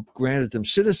 who granted them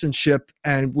citizenship.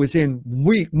 And within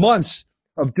months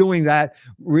of doing that,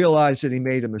 realized that he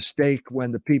made a mistake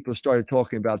when the people started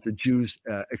talking about the Jews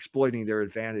exploiting their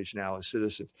advantage now as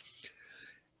citizens.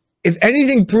 If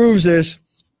anything proves this,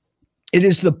 it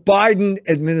is the Biden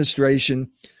administration,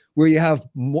 where you have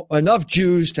enough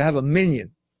Jews to have a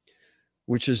minyan,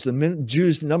 which is the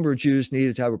number of Jews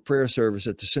needed to have a prayer service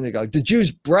at the synagogue. The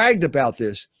Jews bragged about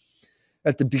this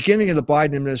at the beginning of the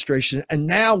Biden administration, and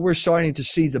now we're starting to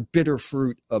see the bitter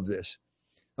fruit of this.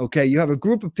 Okay, you have a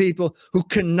group of people who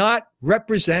cannot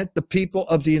represent the people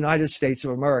of the United States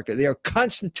of America. They are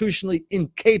constitutionally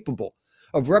incapable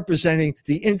of representing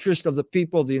the interest of the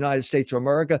people of the United States of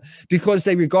America because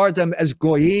they regard them as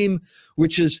goyim,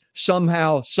 which is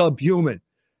somehow subhuman.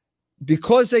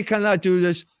 Because they cannot do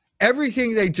this,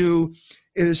 everything they do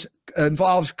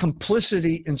involves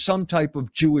complicity in some type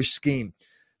of Jewish scheme.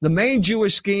 The main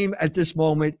Jewish scheme at this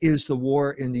moment is the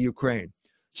war in the Ukraine.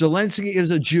 Zelensky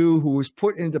is a Jew who was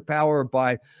put into power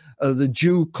by the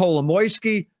Jew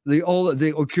Kolomoisky,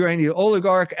 the Ukrainian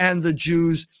oligarch, and the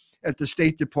Jews at the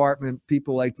State Department,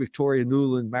 people like Victoria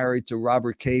Nuland, married to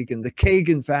Robert Kagan, the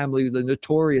Kagan family, the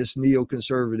notorious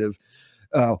neoconservative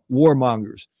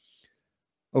warmongers.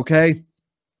 Okay?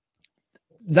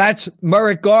 That's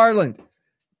Merrick Garland.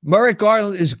 Merrick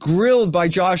Garland is grilled by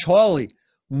Josh Hawley.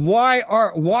 Why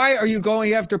are you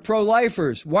going after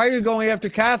pro-lifers? Why are you going after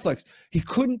Catholics? He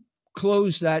couldn't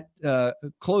close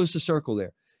the circle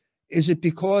there. Is it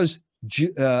because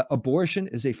abortion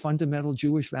is a fundamental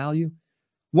Jewish value?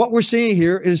 What we're seeing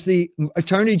here is the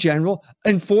Attorney General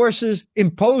imposes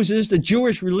the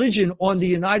Jewish religion on the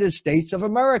United States of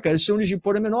America as soon as you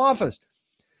put him in office.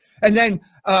 And then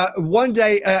one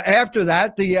day after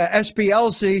that, the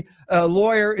SPLC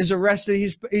lawyer is arrested.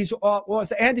 He's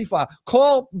Antifa.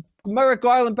 Call Merrick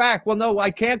Garland back. Well, no,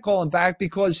 I can't call him back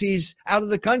because he's out of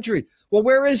the country. Well,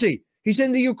 where is he? He's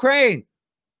in the Ukraine.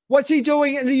 What's he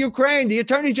doing in the Ukraine? The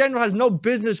Attorney General has no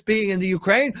business being in the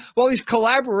Ukraine. Well, he's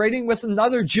collaborating with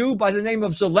another Jew by the name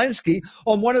of Zelensky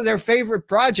on one of their favorite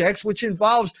projects, which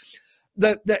involves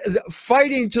the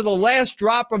fighting to the last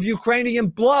drop of Ukrainian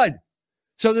blood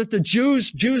so that the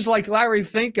Jews like Larry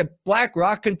Fink at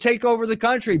BlackRock can take over the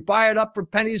country, buy it up for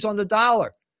pennies on the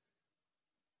dollar.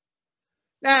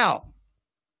 Now,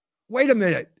 wait a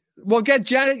minute. Well, get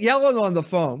Janet Yellen on the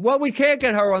phone. Well, we can't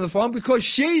get her on the phone because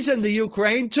she's in the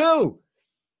Ukraine too.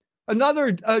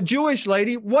 Another Jewish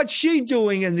lady, what's she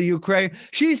doing in the Ukraine?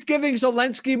 She's giving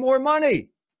Zelensky more money.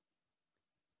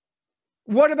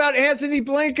 What about Anthony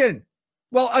Blinken?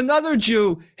 Well, another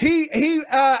Jew, he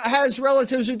has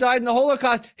relatives who died in the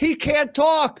Holocaust. He can't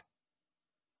talk.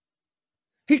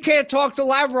 He can't talk to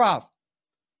Lavrov.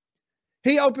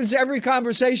 He opens every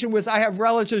conversation with, I have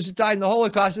relatives who died in the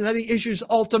Holocaust, and then he issues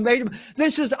ultimatum.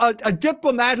 This is a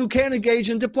diplomat who can't engage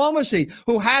in diplomacy,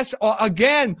 who has to,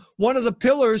 again, one of the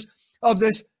pillars of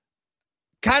this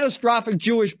catastrophic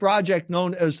Jewish project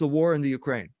known as the war in the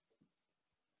Ukraine.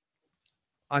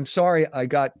 I'm sorry I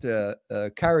got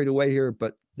carried away here,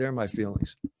 but they're my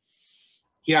feelings.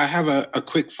 Yeah, I have a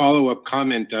quick follow-up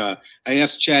comment. I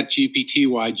asked ChatGPT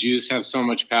why Jews have so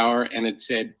much power, and it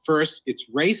said, first, it's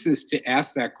racist to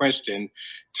ask that question.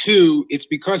 Two, it's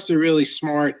because they're really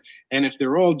smart, and if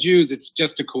they're all Jews, it's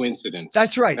just a coincidence.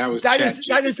 That's right. That is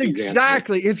ChatGPT's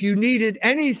exactly, answer. if you needed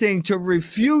anything to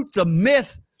refute the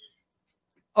myth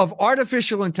of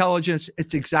artificial intelligence,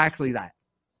 it's exactly that.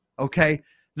 Okay?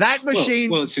 That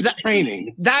machine, well, it's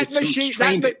training. That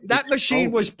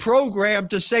machine was programmed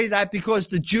to say that because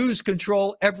the Jews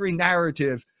control every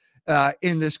narrative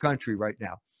in this country right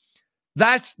now.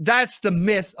 That's the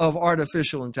myth of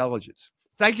artificial intelligence.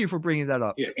 Thank you for bringing that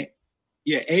up.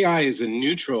 Yeah, AI is a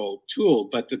neutral tool,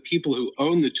 but the people who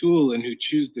own the tool and who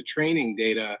choose the training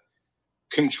data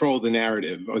control the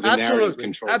narrative, or the narrative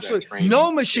controls that training.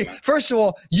 No machine. Yeah. First of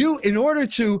all, you, in order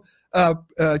to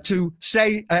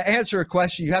say answer a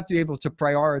question, you have to be able to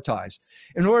prioritize.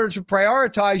 In order to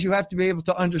prioritize, you have to be able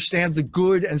to understand the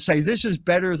good and say this is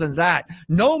better than that.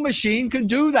 No machine can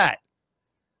do that.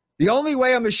 The only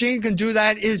way a machine can do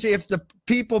that is if the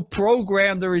people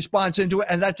program the response into it,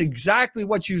 and that's exactly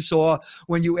what you saw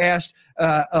when you asked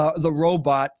the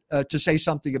robot to say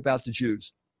something about the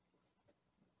Jews.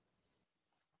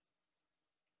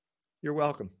 You're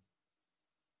welcome.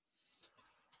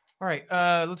 All right,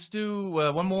 let's do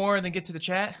one more and then get to the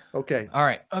chat. Okay. All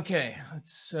right. Okay.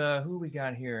 Let's who we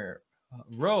got here?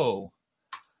 Ro,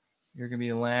 you're gonna be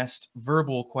the last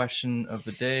verbal question of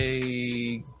the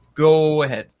day. Go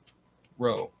ahead,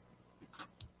 Ro.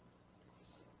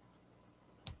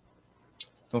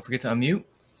 Don't forget to unmute.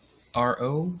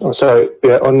 R-O. Oh, sorry.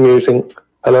 Yeah, unmuting.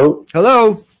 Hello.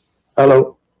 Hello.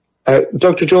 Hello.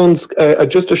 Dr. Jones,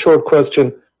 just a short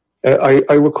question.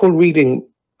 I recall reading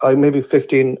maybe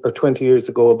 15 or 20 years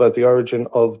ago about the origin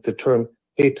of the term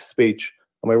hate speech.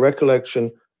 And my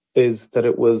recollection is that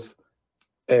it was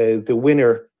the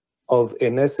winner of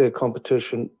an essay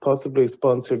competition, possibly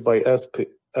sponsored by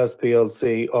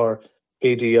SPLC or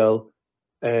ADL.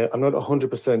 I'm not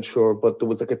 100% sure, but there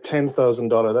was like a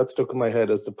 $10,000 that stuck in my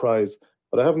head as the prize.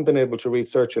 But I haven't been able to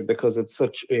research it because it's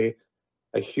such a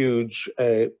huge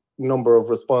number of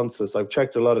responses. I've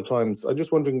checked a lot of times. I'm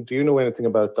just wondering, do you know anything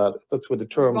about that? That's where the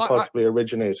term possibly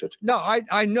originated. No,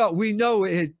 I know. We know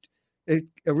it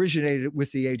originated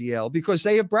with the ADL because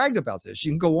they have bragged about this.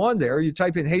 You can go on there, you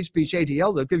type in hate speech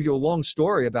ADL, they'll give you a long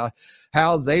story about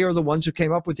how they are the ones who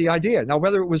came up with the idea. Now,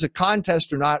 whether it was a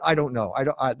contest or not, I don't know.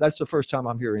 That's the first time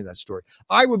I'm hearing that story.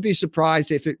 I would be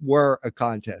surprised if it were a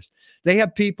contest. They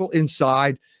have people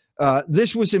inside.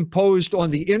 This was imposed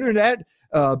on the internet.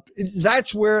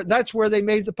 That's where they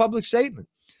made the public statement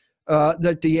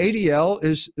that the ADL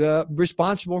is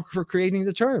responsible for creating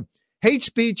the term. Hate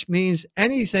speech means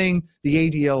anything the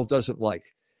ADL doesn't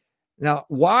like. Now,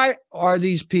 why are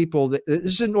these people? This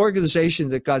is an organization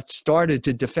that got started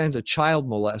to defend a child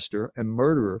molester and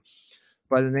murderer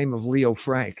by the name of Leo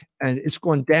Frank, and it's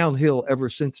gone downhill ever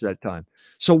since that time.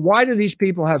 So why do these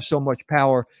people have so much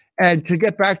power? And to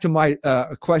get back to my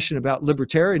question about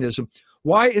libertarianism,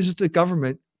 why isn't the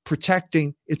government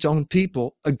protecting its own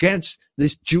people against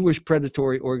this Jewish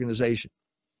predatory organization?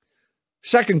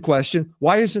 Second question,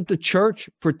 why isn't the church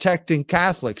protecting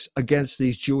Catholics against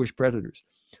these Jewish predators?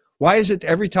 Why is it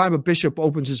every time a bishop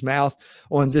opens his mouth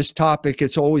on this topic,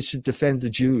 it's always to defend the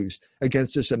Jews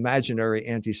against this imaginary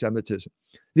anti-Semitism?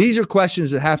 These are questions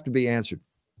that have to be answered.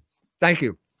 Thank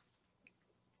you.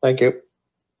 Thank you.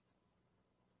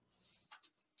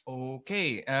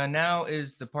 Okay, now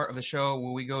is the part of the show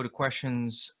where we go to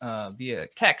questions via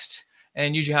text.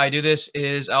 And usually how I do this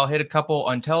is I'll hit a couple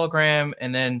on Telegram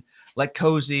and then let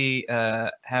Cozy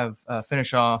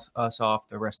finish us off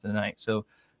the rest of the night. So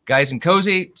guys in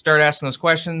Cozy, start asking those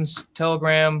questions.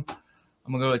 Telegram,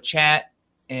 I'm going to go to chat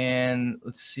and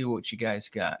let's see what you guys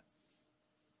got.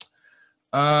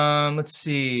 Let's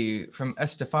see, from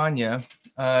Estefania,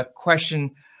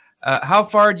 question, how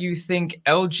far do you think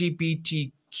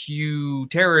LGBTQ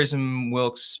terrorism will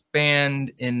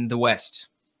expand in the West?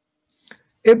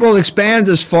 It will expand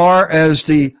as far as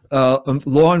the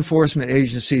law enforcement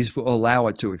agencies will allow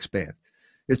it to expand.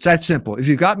 It's that simple. If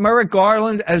you've got Merrick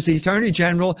Garland as the Attorney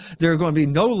General, there are going to be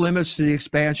no limits to the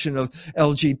expansion of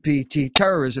LGBT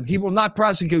terrorism. He will not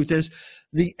prosecute this.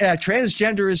 The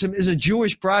transgenderism is a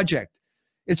Jewish project.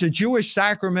 It's a Jewish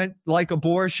sacrament like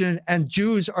abortion, and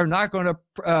Jews are not going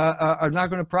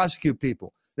to prosecute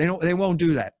people. They won't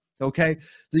do that. Okay.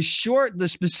 The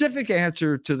specific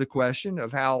answer to the question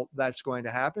of how that's going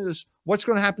to happen is what's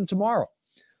going to happen tomorrow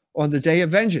on the day of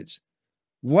vengeance.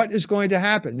 What is going to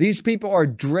happen? These people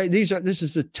this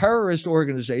is a terrorist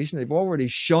organization. They've already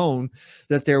shown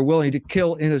that they're willing to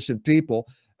kill innocent people.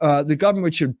 The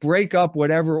government should break up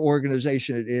whatever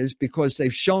organization it is because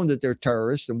they've shown that they're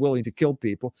terrorists and willing to kill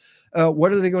people.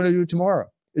 What are they going to do tomorrow?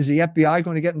 Is the FBI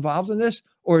going to get involved in this,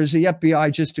 or is the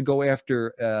FBI just to go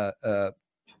after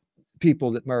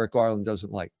people that Merrick Garland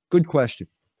doesn't like? Good question.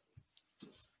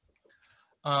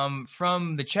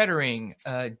 From the Cheddering,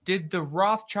 did the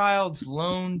Rothschilds'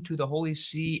 loan to the Holy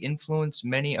See influence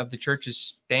many of the church's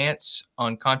stance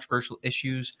on controversial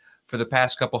issues for the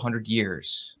past couple hundred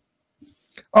years?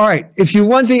 All right. If you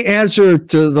want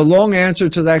the long answer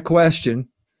to that question,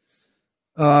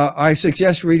 I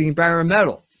suggest reading Bare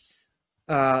Metal.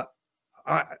 The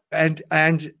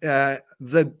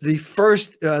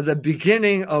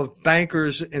beginning of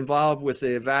bankers involved with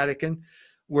the Vatican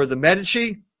were the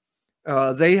Medici.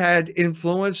 They had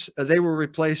influence. They were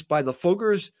replaced by the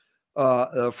Fuggers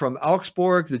from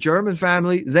Augsburg, the German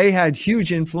family. They had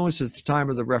huge influence at the time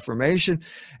of the Reformation.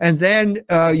 And then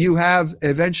you have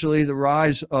eventually the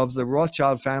rise of the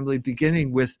Rothschild family,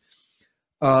 beginning with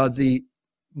the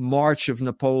march of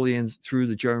Napoleon through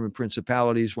the German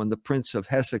principalities, when the Prince of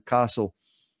Hesse-Kassel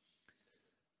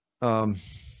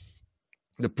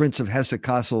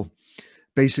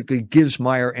basically gives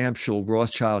Meyer Amschel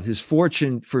Rothschild his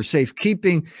fortune for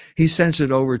safekeeping. He sends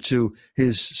it over to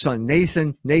his son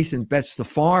Nathan. Nathan bets the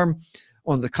farm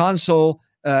on the console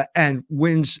and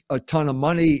wins a ton of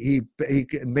money. He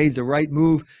made the right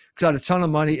move, got a ton of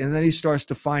money, and then he starts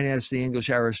to finance the English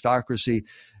aristocracy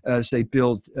as they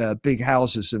build big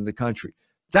houses in the country.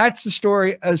 That's the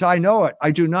story as I know it.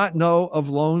 I do not know of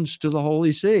loans to the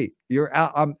Holy See.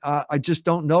 I just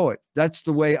don't know it. That's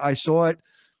the way I saw it.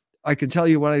 I can tell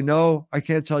you what I know. I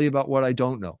can't tell you about what I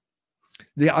don't know.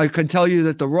 I can tell you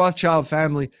that the Rothschild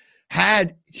family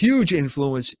had huge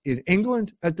influence in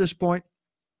England at this point,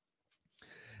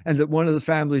 and that one of the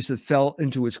families that fell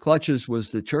into its clutches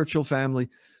was the Churchill family.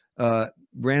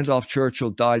 Randolph Churchill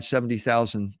died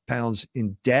 70,000 pounds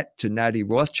in debt to Natty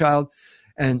Rothschild,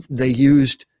 and they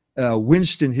used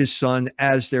Winston, his son,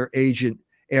 as their agent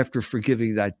after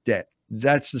forgiving that debt.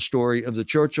 That's the story of the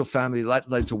Churchill family. That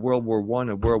led to World War I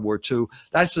and World War II.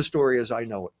 That's the story as I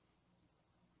know it.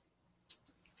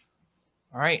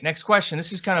 All right, next question.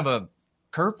 This is kind of a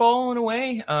curveball in a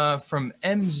way from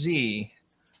MZ.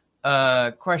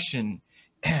 Question.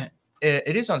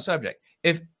 It is on subject.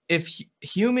 If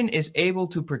human is able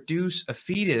to produce a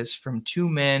fetus from two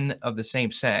men of the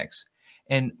same sex,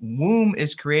 and womb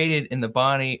is created in the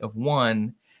body of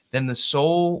one, then the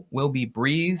soul will be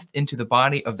breathed into the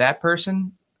body of that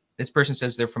person. This person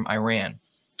says they're from Iran.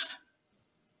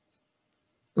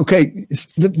 Okay,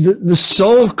 the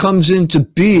soul comes into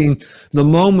being the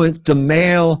moment the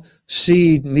male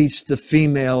seed meets the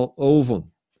female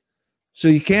ovum. So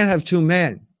you can't have two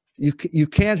men. You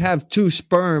can't have two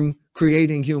sperm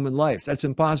creating human life. That's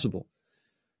impossible.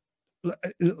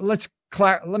 Let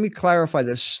me clarify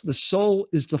this. The soul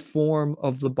is the form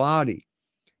of the body.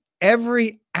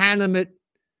 Every animate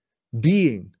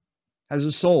being has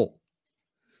a soul.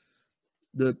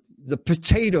 The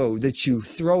potato that you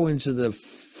throw into the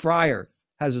fryer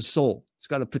has a soul. It's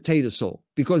got a potato soul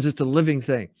because it's a living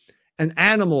thing. An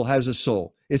animal has a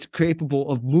soul. It's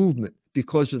capable of movement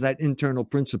because of that internal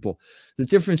principle. The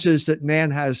difference is that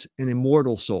man has an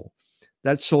immortal soul.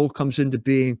 That soul comes into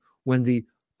being when the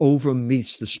ovum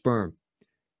meets the sperm.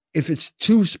 If it's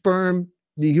two sperm,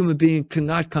 the human being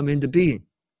cannot come into being.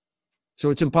 So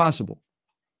it's impossible.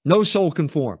 No soul can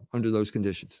form under those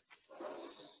conditions.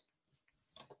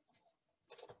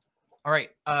 All right,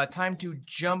 time to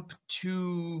jump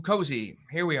to Cozy.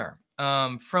 Here we are.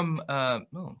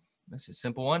 This is a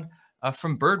simple one.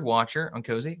 From Birdwatcher on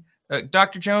Cozy.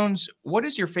 Dr. Jones, what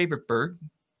is your favorite bird?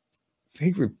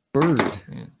 Favorite bird?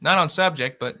 Yeah, not on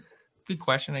subject, but good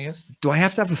question, I guess. Do I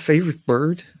have to have a favorite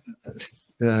bird?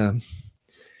 I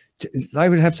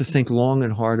would have to think long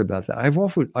and hard about that. I've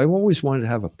always wanted to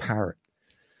have a parrot,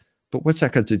 but what's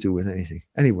that got to do with anything?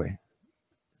 Anyway,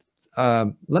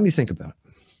 let me think about it.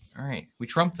 All right. We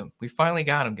trumped him. We finally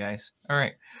got him, guys. All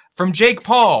right. From Jake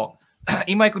Paul,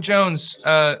 E. Michael Jones,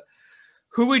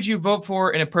 who would you vote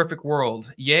for in a perfect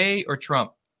world? Yay or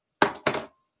Trump?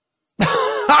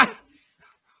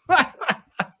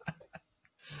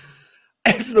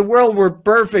 If the world were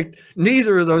perfect,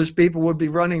 neither of those people would be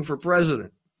running for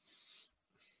president.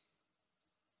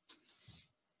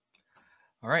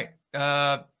 All right.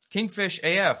 Kingfish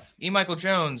AF, E. Michael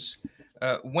Jones,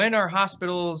 when are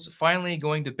hospitals finally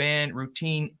going to ban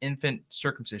routine infant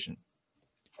circumcision?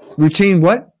 Routine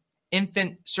what?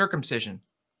 Infant circumcision.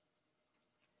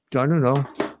 I don't know.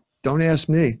 Don't ask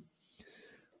me.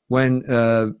 When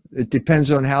it depends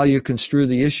on how you construe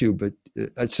the issue, but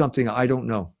that's something I don't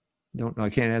know. Don't know. I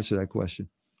can't answer that question.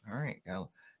 All right.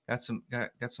 Got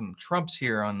some Trumps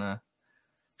here on the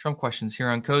Trump questions here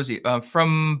on Cozy.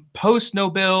 From Post No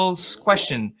Bills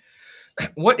question,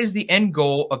 what is the end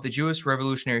goal of the Jewish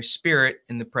revolutionary spirit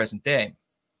in the present day?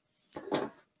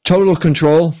 Total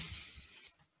control,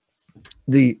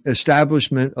 the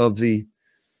establishment of the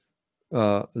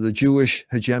Jewish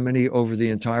hegemony over the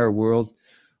entire world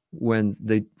when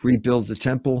they rebuild the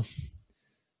temple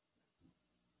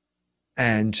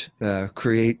and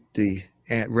create the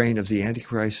reign of the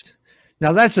Antichrist.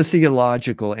 Now, that's a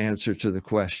theological answer to the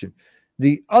question.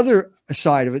 The other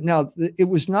side of it, now, it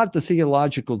was not the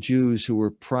theological Jews who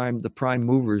were the prime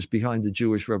movers behind the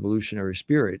Jewish revolutionary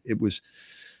spirit.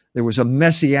 There was a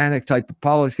messianic type of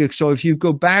politics. So if you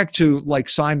go back to like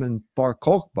Simon Bar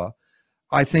Kokhba,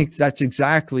 I think that's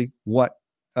exactly what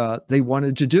they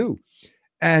wanted to do.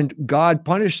 And God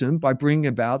punished them by bringing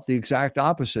about the exact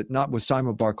opposite, not with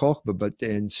Simon Bar Kokhba, but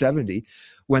in 70,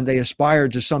 when they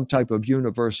aspired to some type of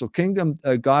universal kingdom,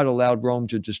 God allowed Rome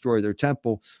to destroy their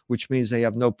temple, which means they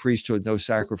have no priesthood, no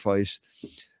sacrifice,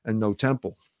 and no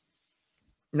temple.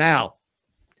 Now,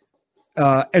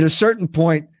 at a certain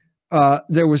point,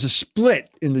 there was a split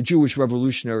in the Jewish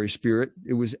revolutionary spirit.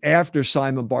 It was after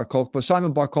Simon Bar Kokhba.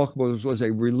 Simon Bar Kokhba was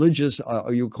a religious,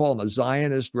 you call him a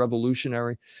Zionist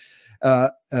revolutionary.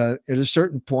 At a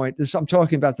certain point, I'm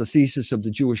talking about the thesis of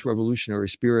the Jewish revolutionary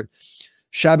spirit.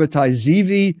 Shabbatai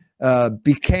Zivi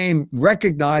became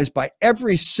recognized by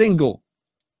every single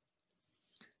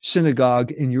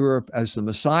synagogue in Europe as the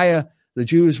Messiah. The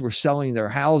Jews were selling their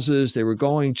houses. They were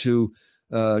going to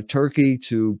Turkey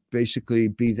to basically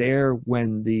be there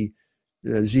when the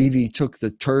Zivi took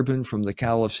the turban from the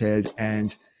caliph's head,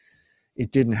 and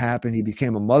it didn't happen. He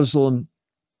became a Muslim.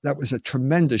 That was a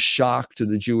tremendous shock to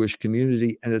the Jewish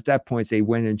community. And at that point, they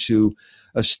went into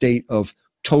a state of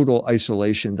total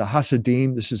isolation. The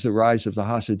Hasidim, this is the rise of the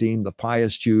Hasidim, the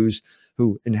pious Jews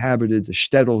who inhabited the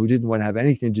shtetl, who didn't want to have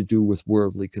anything to do with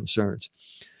worldly concerns.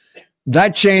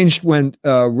 That changed when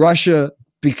Russia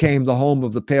became the home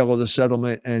of the Pale of the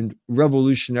Settlement, and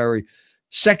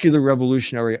secular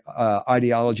revolutionary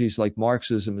ideologies like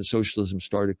Marxism and socialism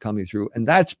started coming through. And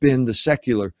that's been the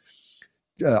secular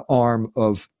arm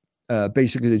of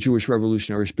basically the Jewish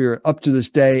revolutionary spirit up to this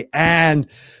day. And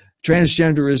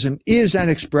transgenderism is an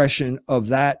expression of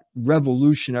that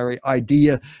revolutionary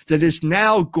idea that is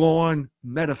now gone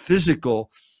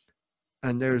metaphysical.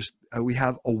 And we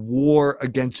have a war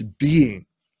against being.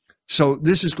 So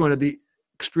this is going to be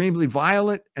extremely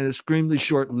violent and extremely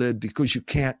short-lived, because you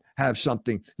can't have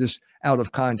something this out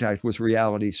of contact with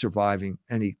reality surviving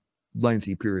any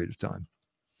lengthy period of time.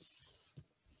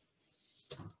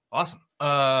 Awesome.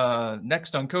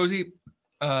 Next on Cozy,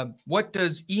 what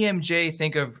does EMJ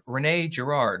think of Rene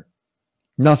Girard?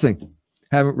 Nothing.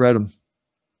 Haven't read him.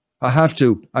 I have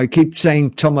to. I keep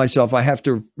tell myself I have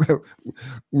to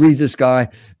read this guy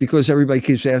because everybody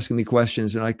keeps asking me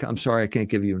questions, and I'm sorry I can't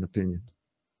give you an opinion.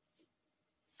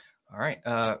 All right.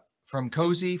 From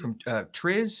Cozy, from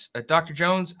Triz, Dr.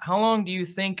 Jones, how long do you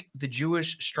think the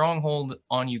Jewish stronghold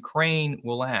on Ukraine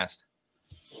will last?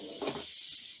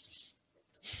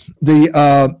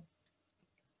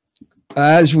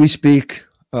 As we speak,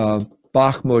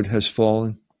 Bakhmut has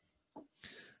fallen.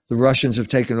 The Russians have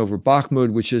taken over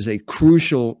Bakhmut, which is a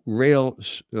crucial rail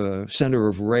center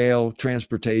of rail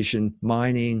transportation,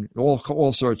 mining,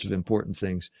 all sorts of important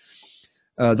things.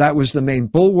 That was the main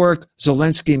bulwark.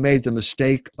 Zelensky made the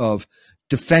mistake of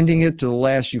defending it to the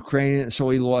last Ukrainian, so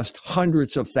he lost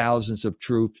hundreds of thousands of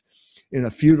troops in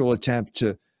a futile attempt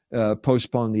to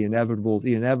postpone the inevitable.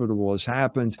 The inevitable has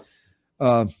happened.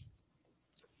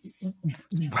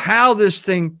 How this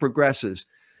thing progresses,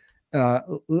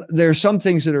 there are some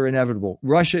things that are inevitable.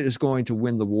 Russia is going to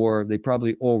win the war. They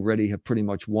probably already have pretty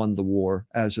much won the war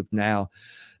as of now.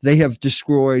 They have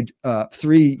destroyed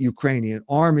 3 Ukrainian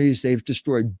armies. They've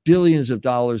destroyed billions of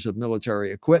dollars of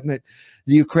military equipment.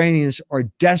 The Ukrainians are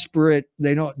desperate.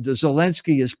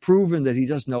 Zelensky has proven that he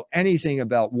doesn't know anything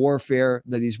about warfare,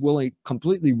 that he's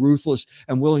completely ruthless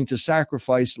and willing to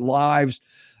sacrifice lives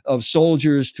of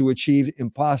soldiers to achieve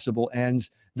impossible ends.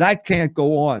 That can't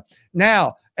go on.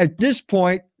 Now, at this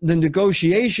point, the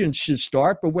negotiations should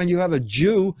start, but when you have a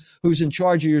Jew who's in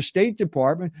charge of your State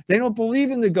Department, they don't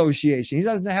believe in negotiation. He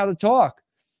doesn't know how to talk.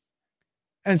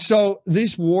 And so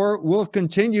this war will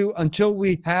continue until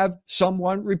we have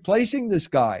someone replacing this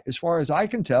guy, as far as I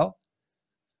can tell.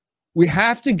 We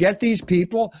have to get these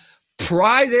people,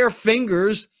 pry their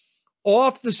fingers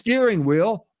off the steering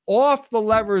wheel, off the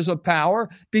levers of power,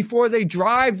 before they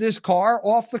drive this car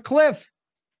off the cliff.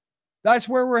 That's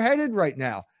where we're headed right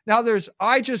now. Now,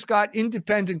 I just got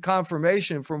independent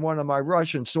confirmation from one of my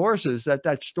Russian sources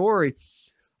that story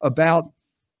about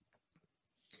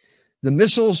the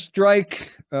missile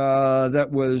strike that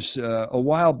was a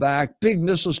while back, big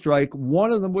missile strike.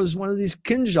 One of them was one of these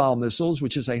Kinzhal missiles,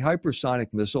 which is a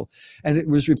hypersonic missile. And it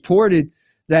was reported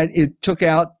that it took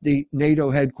out the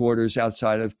NATO headquarters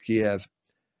outside of Kiev.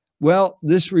 Well,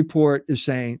 this report is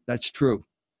saying that's true.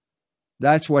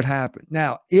 That's what happened.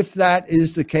 Now, if that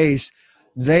is the case,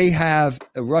 the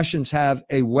Russians have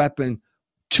a weapon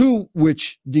to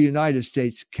which the United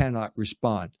States cannot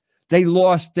respond. They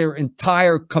lost their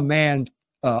entire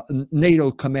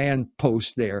NATO command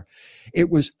post there. It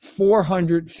was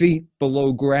 400 feet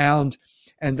below ground,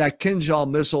 and that Kinzhal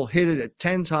missile hit it at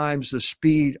 10 times the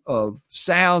speed of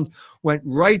sound, went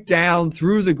right down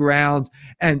through the ground,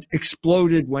 and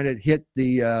exploded when it hit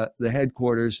the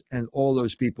headquarters, and all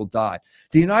those people died.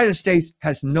 The United States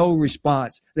has no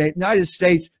response. The United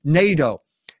States, NATO,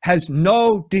 has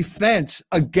no defense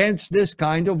against this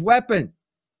kind of weapon.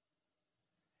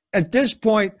 At this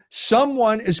point,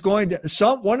 one of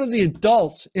the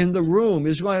adults in the room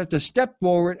is going to have to step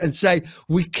forward and say,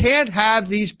 we can't have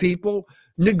these people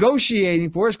negotiating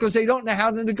for us because they don't know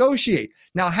how to negotiate.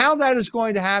 Now, how that is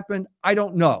going to happen, I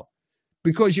don't know,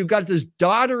 because you've got this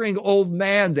doddering old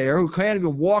man there who can't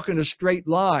even walk in a straight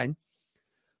line,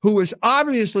 who is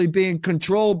obviously being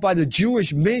controlled by the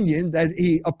Jewish minion that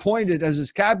he appointed as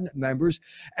his cabinet members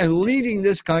and leading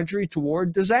this country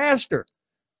toward disaster.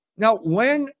 Now,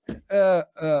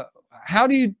 how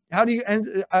do you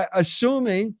end,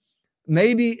 assuming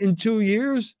maybe in 2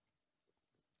 years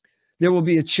there will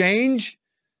be a change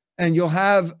and you'll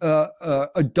have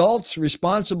adults,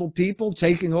 responsible people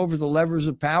taking over the levers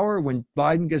of power when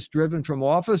Biden gets driven from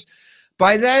office.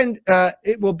 By then,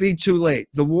 it will be too late.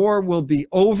 The war will be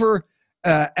over,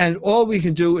 and all we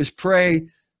can do is pray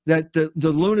that the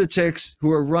lunatics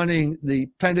who are running the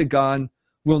Pentagon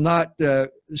will not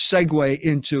segue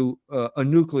into a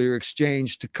nuclear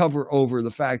exchange to cover over the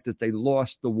fact that they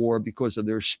lost the war because of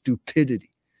their stupidity.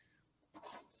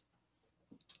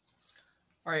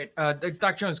 All right,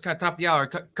 Dr. Jones, kind of top of the hour.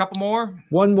 Couple more?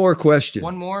 One more question.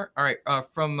 One more? All right,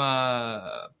 from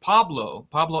Pablo.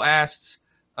 Pablo asks,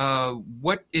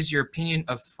 what is your opinion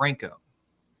of Franco?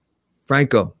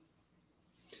 Franco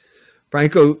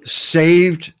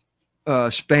saved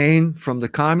Spain from the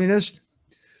communists.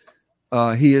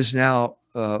 He is now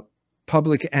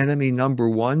public enemy number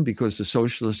one because the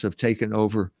socialists have taken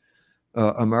over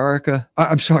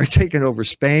taken over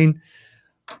Spain.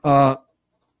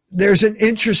 There's an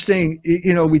interesting,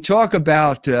 we talk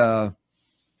about, there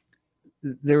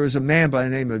was a man by the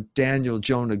name of Daniel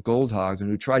Jonah Goldhagen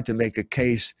who tried to make a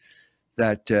case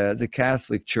that the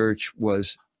Catholic Church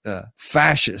was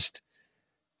fascist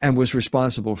and was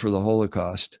responsible for the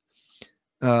Holocaust.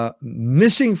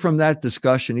 Missing from that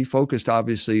discussion, he focused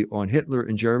obviously on Hitler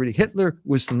in Germany. Hitler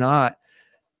was not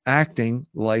acting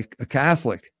like a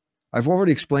Catholic. I've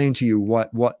already explained to you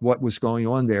what was going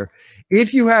on there.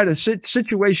 If you had a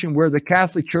situation where the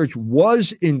Catholic Church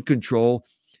was in control,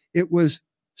 it was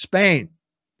Spain.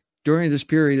 During this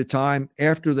period of time,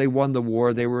 after they won the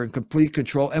war, they were in complete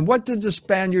control. And what did the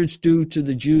Spaniards do to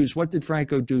the Jews? What did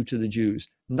Franco do to the Jews?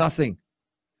 Nothing.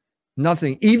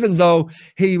 Nothing. Even though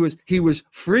he was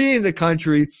freeing the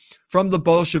country from the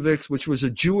Bolsheviks, which was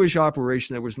a Jewish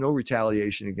operation, there was no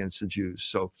retaliation against the Jews.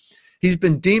 So he's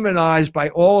been demonized by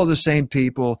all of the same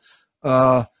people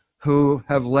who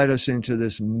have led us into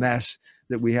this mess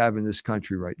that we have in this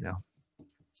country right now.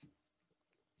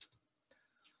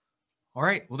 All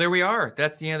right. Well, there we are.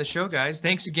 That's the end of the show, guys.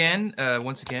 Thanks again.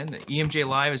 Once again, EMJ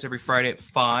Live is every Friday at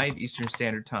 5 Eastern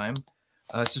Standard Time.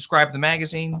 Subscribe to the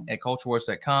magazine at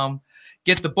culturewars.com.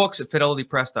 Get the books at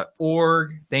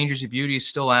fidelitypress.org. Dangers of Beauty is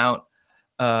still out.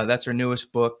 That's our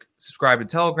newest book. Subscribe to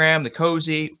Telegram, The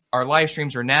Cozy. Our live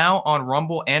streams are now on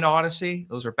Rumble and Odyssey.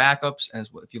 Those are backups. And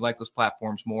if you like those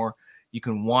platforms more, you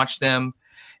can watch them.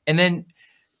 And then,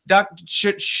 Doc,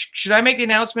 should I make the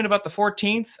announcement about the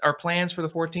 14th, our plans for the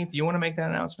 14th? Do you want to make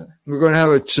that announcement? We're going to have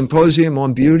a symposium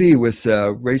on beauty with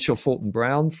Rachel Fulton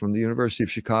Brown from the University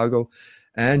of Chicago.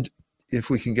 And if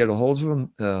we can get a hold of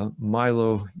him,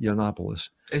 Milo Yiannopoulos.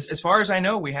 As far as I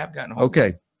know, we have gotten a hold of him.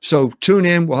 Okay. So tune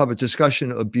in. We'll have a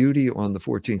discussion of beauty on the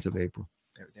 14th of April.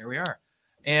 There we are.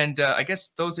 And I guess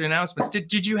those are the announcements.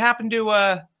 Did you happen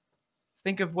to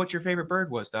think of what your favorite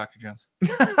bird was, Dr. Jones?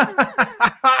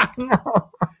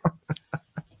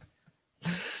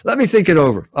 Let me think it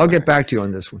over. I'll get back to you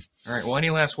on this one. All right. Well, any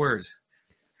last words?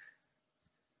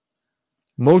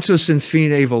 Motus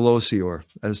infine velocior,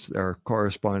 as our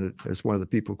correspondent, as one of the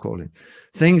people quoting.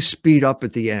 Things speed up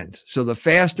at the end. So the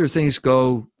faster things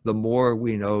go, the more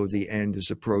we know the end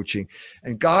is approaching.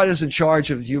 And God is in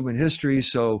charge of human history,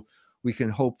 so we can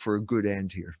hope for a good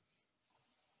end here.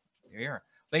 There you are.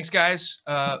 Thanks, guys.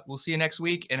 We'll see you next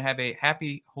week, and have a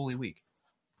happy Holy Week.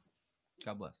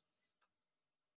 God bless.